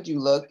how good you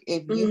look.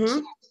 If you can't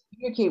Mm-hmm.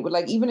 communicate with,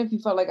 like, even if you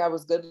felt like I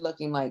was good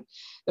looking, like,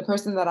 the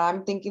person that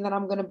I'm thinking that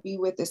I'm going to be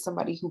with is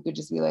somebody who could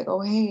just be like,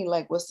 oh, hey,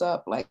 like, what's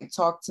up? Like,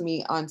 talk to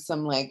me on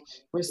some, like,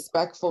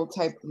 respectful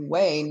type of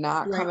way,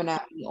 not Right. coming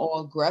at me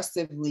all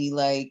aggressively,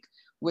 like,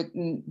 with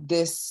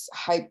this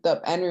hyped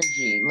up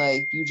energy,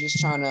 like you just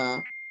trying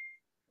to,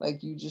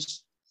 like you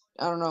just,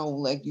 I don't know,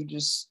 like you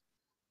just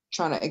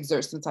trying to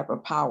exert some type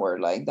of power,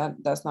 like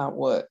that's not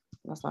what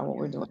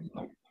we're doing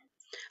here.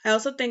 I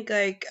also think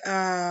like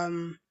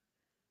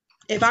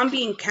if I'm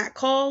being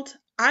catcalled,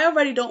 I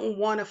already don't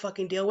want to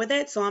fucking deal with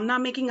it. So I'm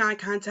not making eye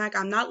contact.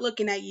 I'm not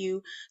looking at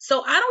you.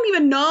 So I don't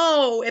even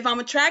know if I'm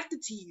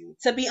attracted to you.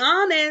 To be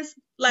honest,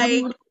 Not like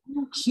even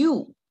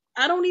cute.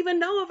 I don't even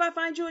know if I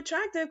find you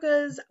attractive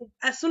because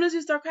as soon as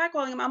you start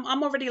catcalling,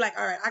 I'm already like,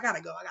 all right, I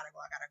gotta go. I gotta go.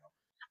 I gotta go.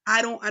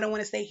 I don't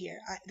want to stay here.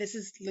 This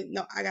is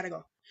no. I gotta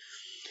go.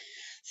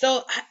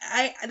 So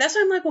that's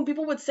why I'm like when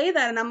people would say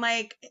that, and I'm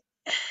like,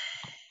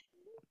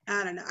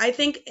 I don't know. I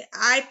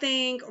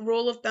think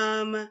rule of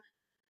thumb,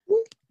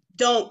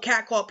 don't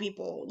catcall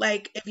people.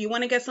 Like if you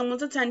want to get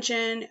someone's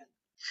attention,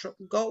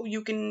 go.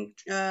 You can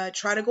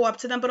try to go up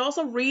to them, but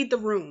also read the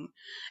room.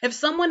 If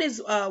someone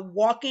is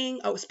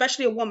walking, oh,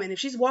 especially a woman, if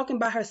she's walking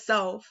by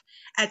herself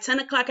at 10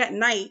 o'clock at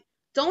night,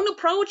 don't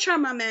approach her,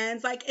 my man.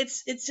 It's like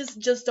it's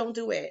just don't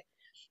do it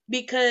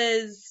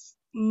because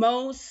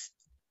most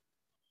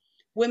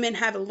women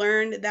have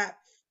learned that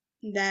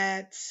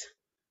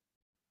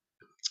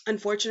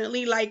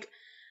unfortunately like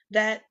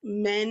that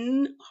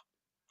men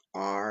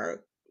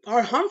are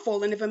are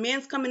harmful, and if a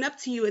man's coming up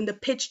to you in the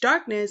pitch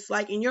darkness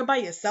like and you're by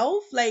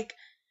yourself, like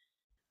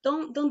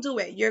don't do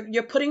it.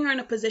 You're putting her in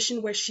a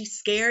position where she's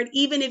scared,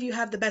 even if you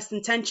have the best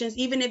intentions,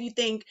 even if you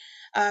think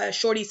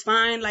shorty's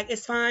fine, like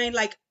it's fine,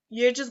 like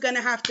you're just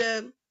gonna have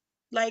to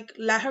like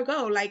let her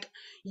go. Like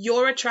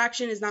your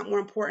attraction is not more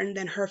important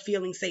than her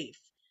feeling safe.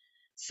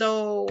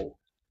 So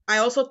I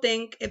also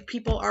think if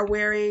people are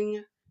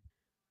wearing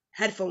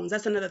headphones,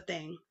 that's another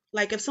thing.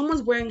 Like if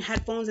someone's wearing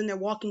headphones and they're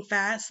walking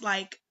fast,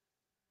 like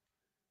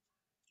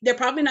they're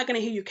probably not going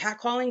to hear you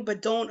catcalling,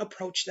 but don't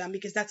approach them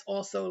because that's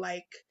also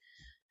like,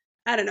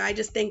 I don't know. I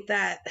just think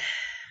that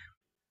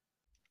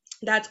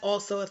that's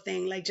also a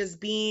thing. Like just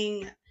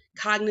being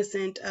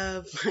cognizant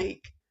of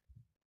like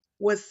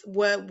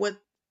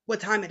what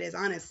time it is.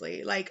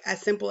 Honestly, like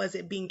as simple as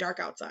it being dark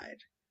outside.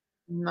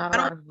 Not a I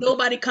don't lot want of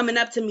nobody coming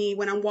up to me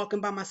when I'm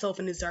walking by myself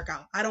and it's dark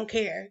out. I don't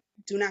care.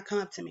 Do not come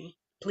up to me,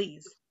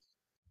 please.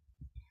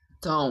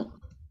 don't.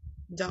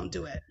 Don't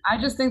do it. I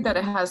just think that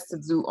it has to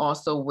do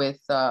also with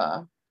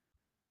an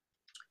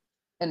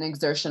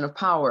exertion of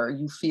power.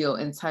 You feel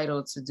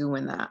entitled to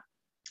doing that,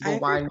 I but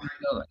agree.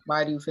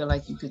 why do you feel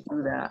like you could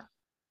do that?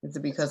 Is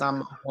it because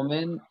I'm a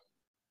woman?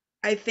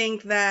 I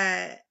think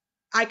that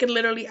I could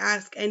literally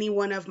ask any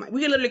one of my,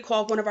 we could literally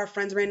call one of our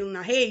friends randomly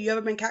now, hey, you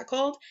ever been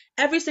catcalled?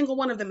 Every single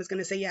one of them is going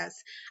to say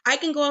yes. I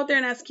can go out there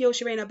and ask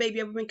Kiyoshi right now, baby,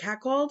 you ever been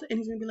catcalled? And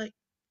he's going to be like,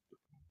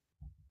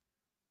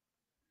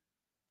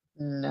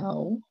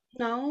 No.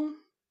 no.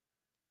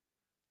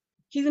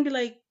 He's going to be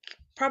like,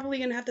 probably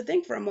going to have to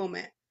think for a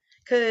moment.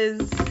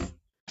 Because,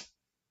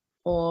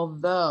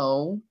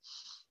 Although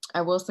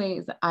I will say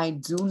is I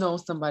do know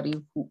somebody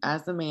who,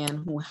 as a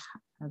man,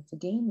 as a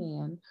gay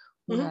man,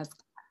 who mhm. has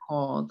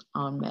called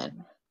on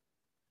men.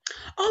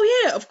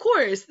 Oh, yeah, of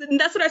course. And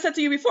that's what I said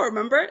to you before,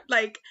 remember?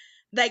 Like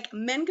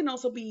men can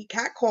also be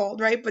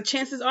catcalled, right? But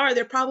chances are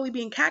they're probably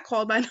being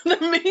catcalled by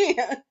another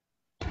man.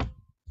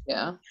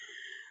 Yeah.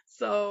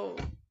 So,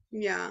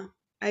 yeah,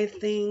 I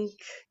think,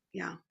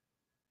 yeah,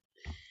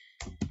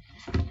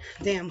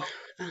 damn.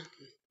 Uh,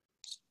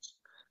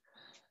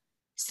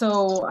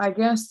 So I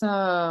guess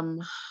down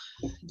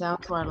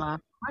to our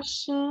last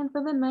question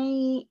for the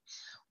night.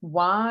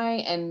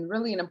 Why, and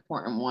really an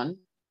important one,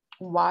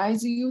 why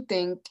do you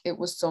think it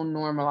was so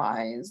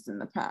normalized in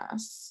the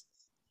past?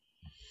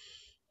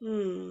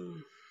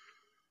 hmm,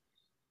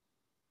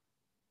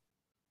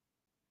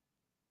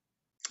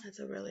 that's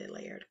a really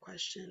layered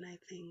question, I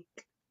think.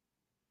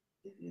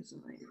 It is a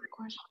layered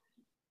question.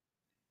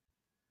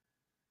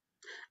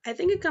 I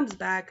think it comes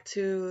back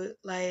to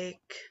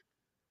like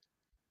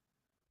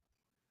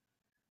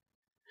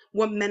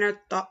what men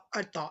are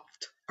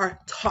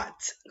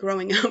taught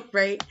growing up,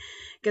 right?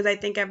 Because I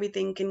think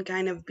everything can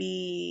kind of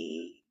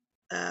be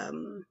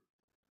um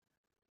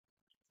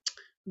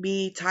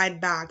be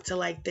tied back to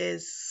like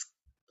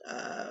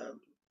uh,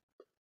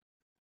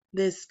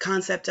 this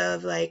concept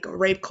of like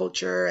rape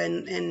culture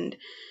and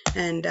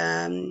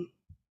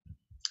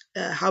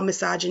how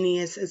misogyny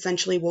is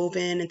essentially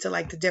woven into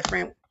like the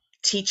different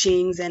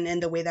teachings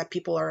and the way that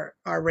people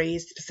are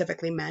raised,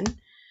 specifically men,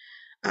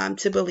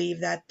 to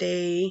believe that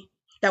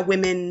that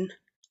women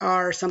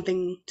are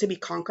something to be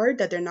conquered,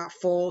 that they're not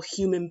full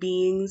human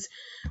beings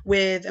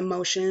with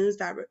emotions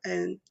that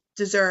and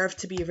deserve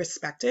to be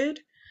respected.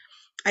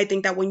 I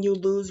think that when you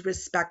lose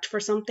respect for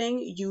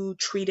something, you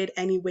treat it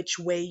any which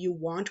way you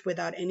want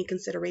without any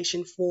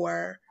consideration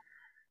for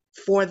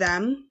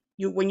them.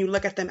 You when you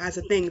look at them as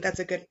a thing, that's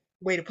a good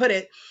way to put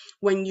it.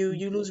 When you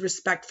lose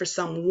respect for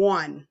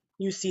someone,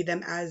 you see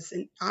them as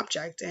an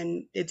object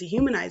and it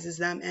dehumanizes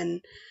them,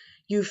 and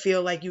you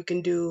feel like you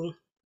can do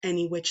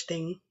any which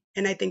thing.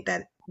 And I think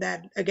that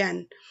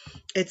again,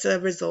 it's a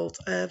result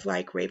of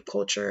like rape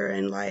culture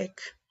and like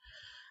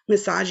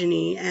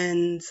misogyny.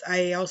 And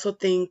I also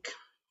think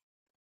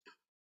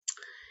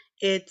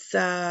it's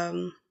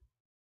um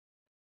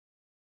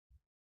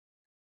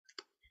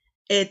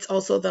it's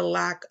also the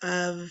lack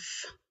of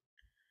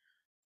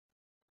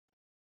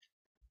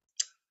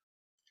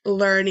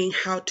learning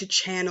how to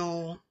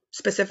channel,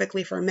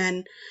 specifically for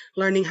men,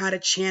 learning how to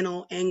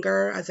channel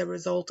anger as a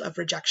result of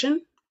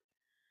rejection.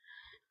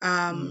 Mm.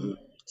 Um,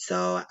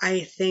 so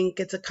I think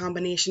it's a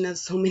combination of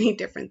so many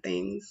different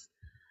things.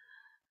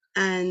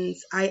 And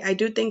I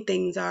do think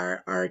things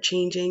are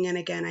changing. And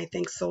again, I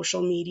think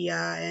social media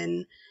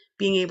and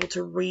being able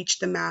to reach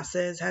the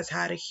masses has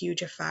had a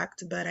huge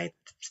effect. But I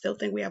still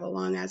think we have a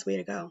long ass way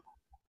to go.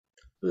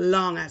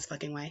 Long ass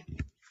fucking way.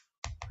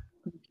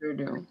 Sure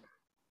do.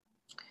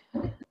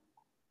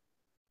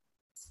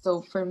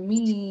 So for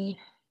me,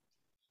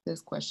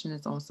 this question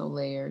is also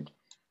layered,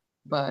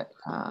 but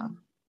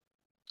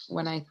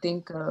when I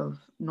think of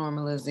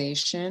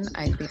normalization,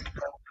 I think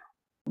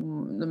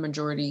the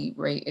majority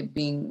rate it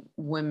being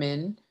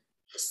women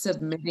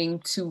submitting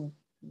to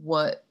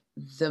what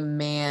the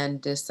man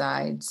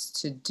decides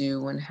to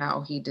do and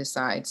how he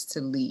decides to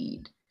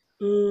lead.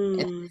 And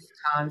Mm. this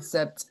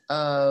concept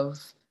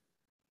of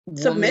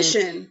woman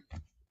Submission.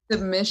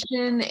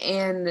 submission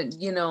and,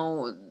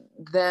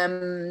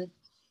 them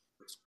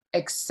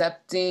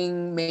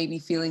accepting, maybe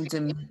feeling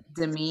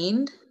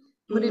demeaned,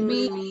 would it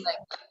be Mm.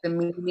 like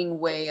demeaning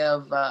way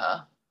of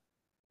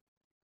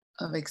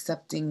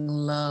accepting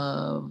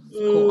love,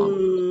 quote unquote.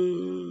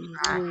 Mm.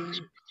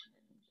 Mm.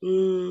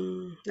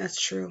 Mm. That's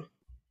true.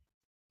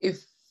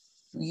 If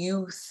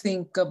you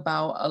think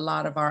about a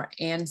lot of our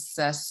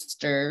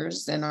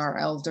ancestors and our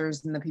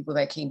elders and the people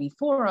that came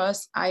before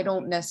us, I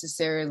don't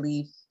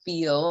necessarily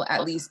feel,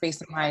 at least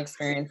based on my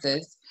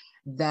experiences,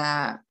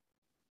 that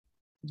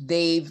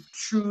they've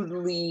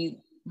truly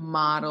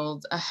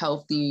modeled a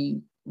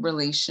healthy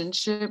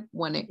relationship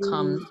when it Mm.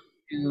 comes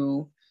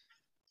to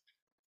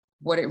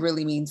what it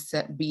really means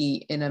to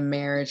be in a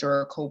marriage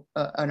or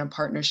in a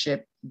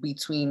partnership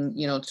between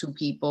two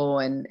people,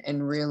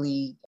 and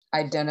really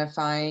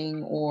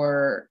identifying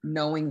or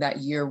knowing that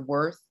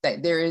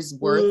that there is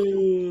worth as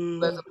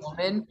Mm. a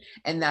woman,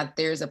 and that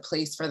there's a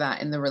place for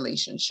that in the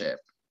relationship.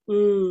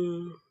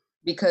 Mm.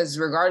 Because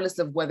regardless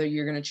of whether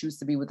you're going to choose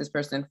to be with this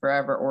person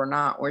forever or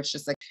not, or it's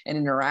just like an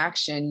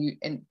interaction,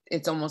 and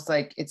it's almost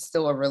like it's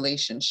still a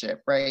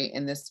relationship, right?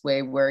 In this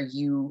way where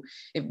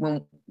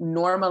when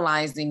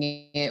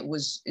normalizing it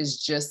is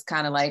just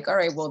kind of like, all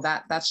right, well,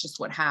 that's just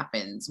what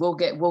happens. We'll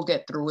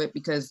get through it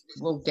because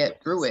we'll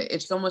get through it.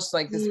 It's almost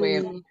like this way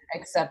of Mm.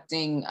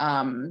 accepting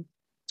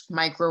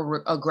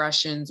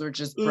microaggressions, or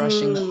just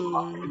brushing them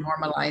off Mm. and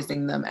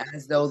normalizing them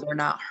as though they're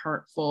not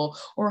hurtful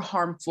or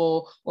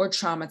harmful or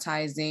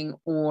traumatizing,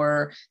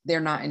 or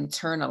they're not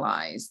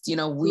internalized.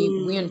 We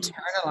Mm.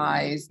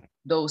 internalize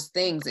those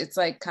things. It's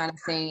like kind of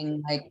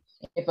saying, like,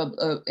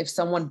 if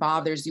someone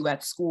bothers you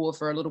at school,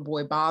 if a little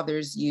boy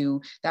bothers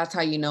you, that's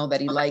how you know that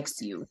he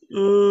likes you.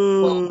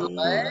 Well, what?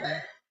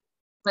 Mm.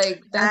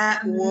 Like,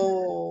 that's That,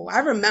 whoa, I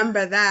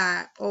remember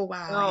that. Oh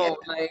wow, yeah. no,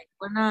 like,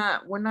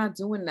 we're not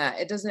doing that.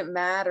 It doesn't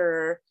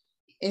matter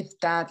if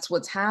that's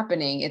what's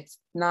happening. It's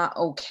not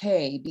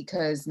okay,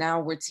 because now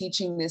we're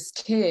teaching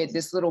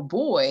this little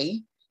boy,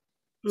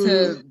 Mm.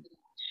 to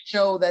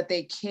show that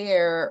they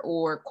care,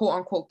 or quote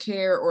unquote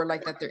care, or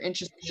like that they're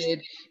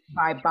interested,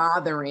 by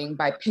bothering,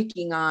 by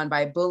picking on,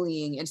 by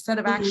bullying, instead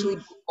of actually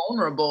Mm. being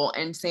vulnerable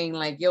and saying,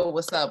 like, yo,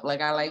 what's up?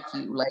 Like, I like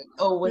you. Like,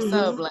 oh, what's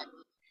up? Mm-hmm. Like,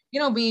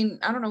 being,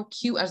 I don't know,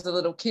 cute as a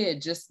little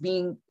kid, just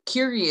being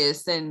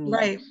curious and,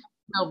 Right.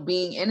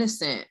 being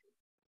innocent.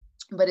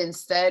 But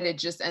instead, it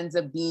just ends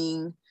up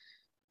being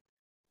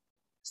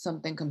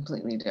something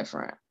completely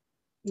different.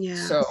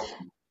 Yeah. So,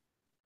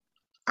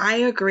 I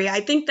agree.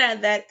 I think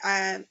that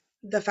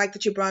the fact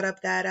that you brought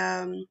up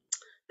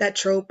that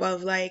trope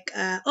of like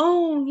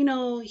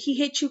oh, he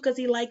hits you because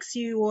he likes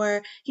you,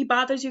 or he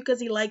bothers you because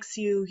he likes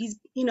you. He's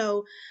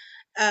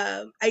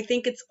I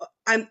think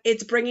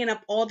it's bringing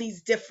up all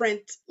these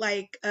different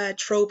like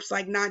tropes,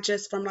 like not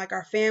just from like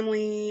our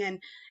family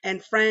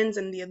and friends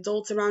and the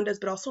adults around us,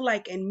 but also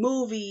like in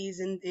movies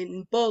and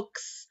in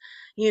books.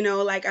 You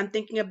know, like I'm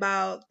thinking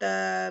about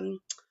the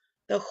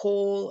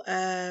whole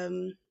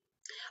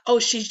oh,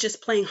 she's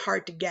just playing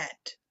hard to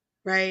get,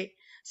 right?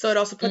 So it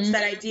also puts Mm.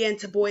 that idea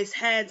into boys'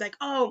 heads like,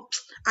 oh,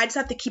 I just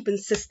have to keep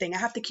insisting. I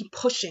have to keep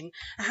pushing.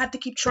 I have to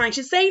keep trying.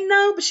 She's saying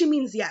no, but she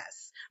means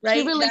yes, She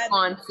right? really That,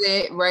 wants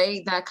it,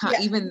 right? yeah.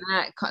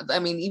 I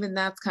mean, even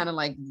that's kind of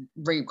like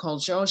rape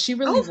culture. Oh, she Oh,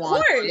 really of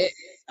wants it.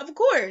 course. Of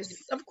course.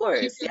 Of She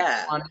course. really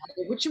Yeah. wanted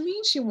it. What you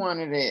mean she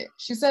wanted it?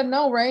 She said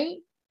no, right?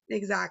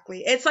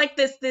 Exactly. It's like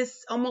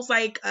this almost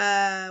like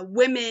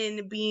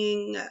women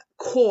being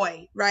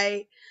coy,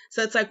 right?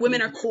 So it's like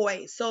women are Yeah.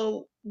 coy.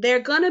 So they're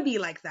gonna be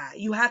like that.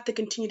 You have to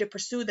continue to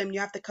pursue them. You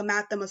have to come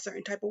at them a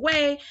certain type of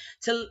way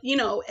to, you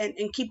know,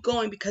 and keep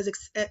going because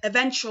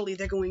eventually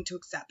they're going to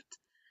accept.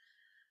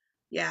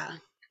 Yeah.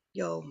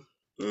 Yo.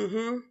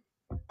 Mhm.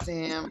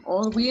 Damn.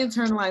 Or we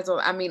internalize.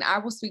 I mean, I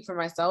will speak for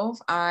myself.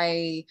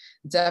 I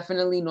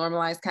definitely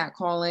normalized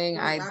catcalling.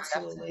 Oh, I definitely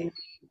absolutely.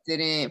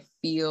 didn't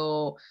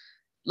feel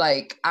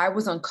like I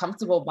was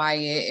uncomfortable by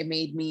it. It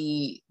made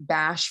me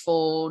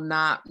bashful,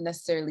 not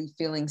necessarily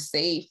feeling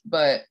safe,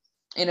 but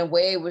in a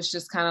way, it was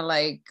just kind of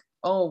like,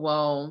 oh,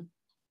 well,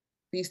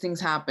 these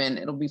things happen.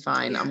 It'll be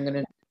fine. Yeah. I'm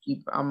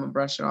gonna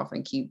brush it off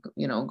and keep,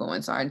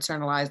 going. So I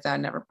internalized that,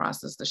 never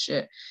processed the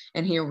shit.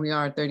 And here we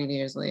are 30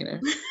 years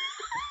later.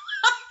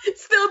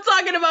 Still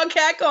talking about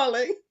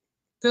catcalling.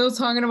 Still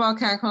talking about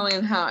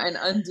catcalling and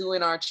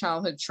undoing our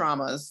childhood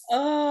traumas.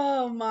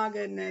 Oh my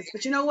goodness.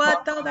 But you know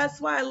what though?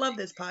 That's why I love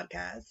this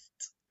podcast.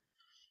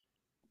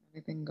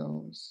 Everything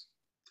goes.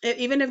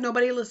 Even if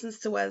nobody listens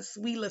to us,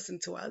 we listen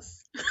to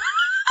us.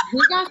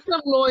 We got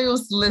some loyal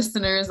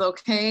listeners,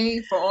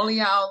 okay? For all of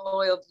y'all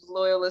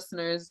loyal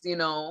listeners.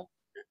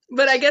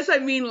 But I guess I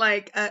mean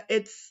like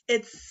it's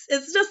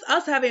just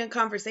us having a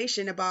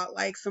conversation about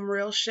like some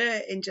real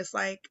shit and just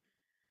like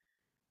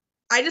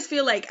I just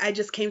feel like I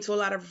just came to a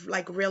lot of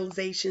like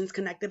realizations,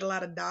 connected a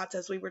lot of dots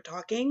as we were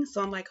talking.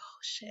 So I'm like, oh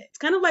shit. It's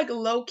kind of like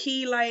low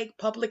key like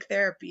public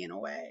therapy in a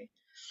way.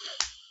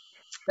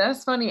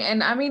 That's funny.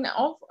 And I mean,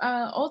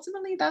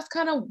 ultimately, that's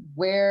kind of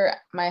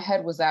where my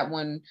head was at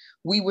when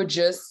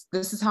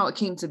this is how it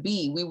came to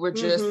be. We were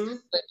just Mm-hmm.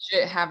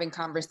 legit having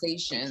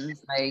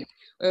conversations. Like,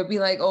 it would be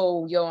like,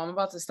 oh, yo, I'm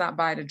about to stop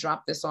by to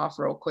drop this off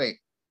real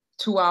quick.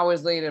 2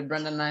 hours later,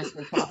 Brenda and I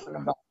were talking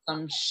about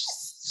some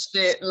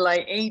shit,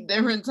 like 8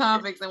 different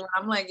topics. And when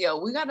I'm like, yo,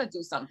 we got to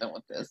do something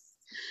with this.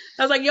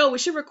 I was like, yo, we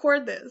should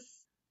record this.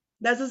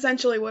 That's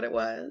essentially what it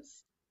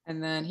was.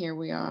 And then here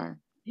we are.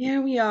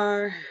 Here we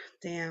are.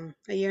 Damn,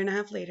 a year and a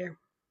half later.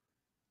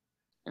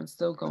 And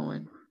still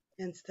going.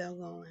 And still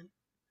going.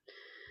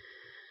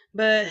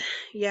 But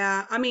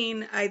yeah, I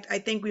mean, I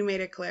think we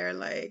made it clear,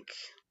 like,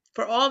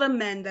 for all the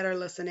men that are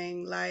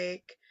listening,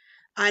 like,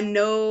 I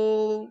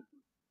know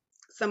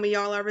some of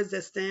y'all are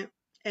resistant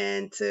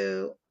and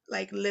to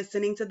like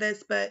listening to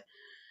this, but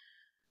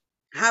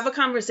have a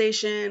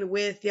conversation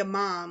with your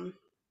mom,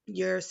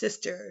 your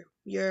sister,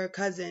 your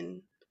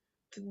cousin,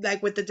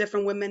 like with the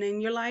different women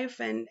in your life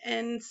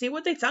and see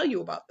what they tell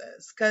you about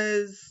this.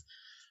 Cause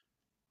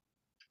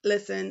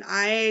listen,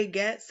 I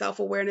get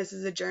self-awareness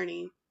is a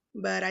journey,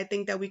 but I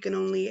think that we can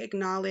only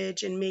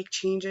acknowledge and make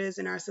changes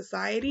in our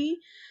society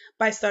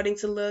by starting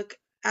to look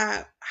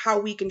at how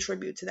we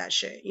contribute to that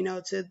shit, you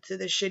know, to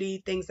the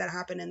shitty things that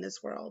happen in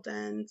this world.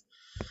 And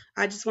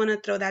I just want to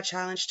throw that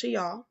challenge to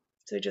y'all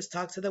to just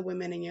talk to the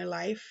women in your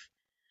life,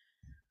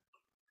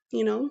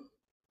 you know,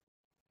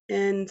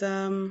 and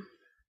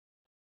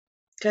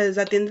because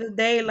at the end of the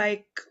day,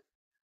 like,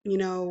 you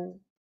know,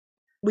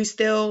 we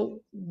still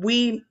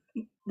we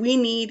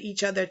need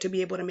each other to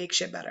be able to make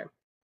shit better.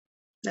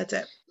 That's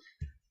it.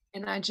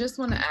 And I just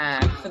want to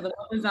add for the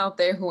mothers out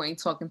there who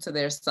ain't talking to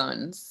their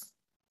sons,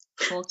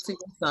 talk to your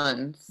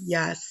sons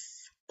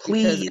Yes,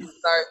 because please.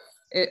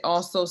 it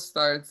also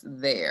starts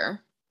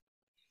there.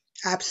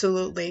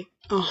 Absolutely.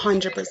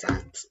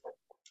 100%.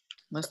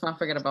 Let's not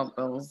forget about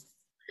those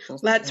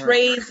Let's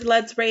raise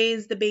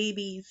the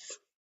babies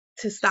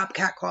to stop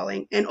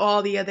catcalling and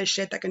all the other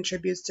shit that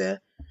contributes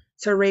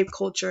to rape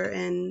culture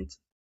and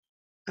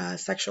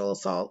sexual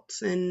assault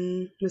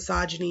and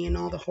misogyny and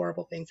all the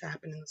horrible things that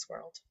happen in this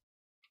world.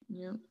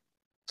 Yeah.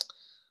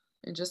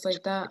 And just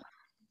like that,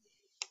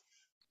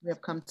 we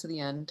have come to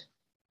the end.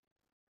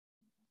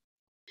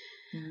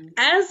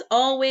 As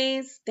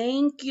always,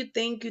 thank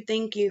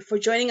you for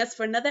joining us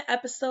for another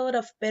episode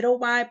of Pero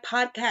Why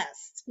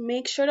Podcast.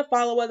 Make sure to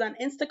follow us on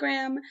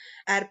Instagram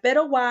at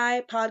Pero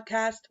Why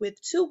Podcast with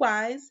 2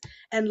 Ys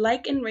and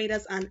like and rate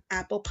us on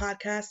Apple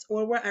Podcasts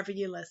or wherever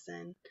you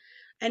listen.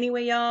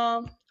 Anyway,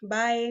 y'all,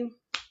 bye.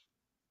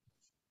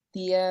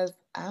 Diaz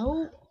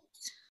out.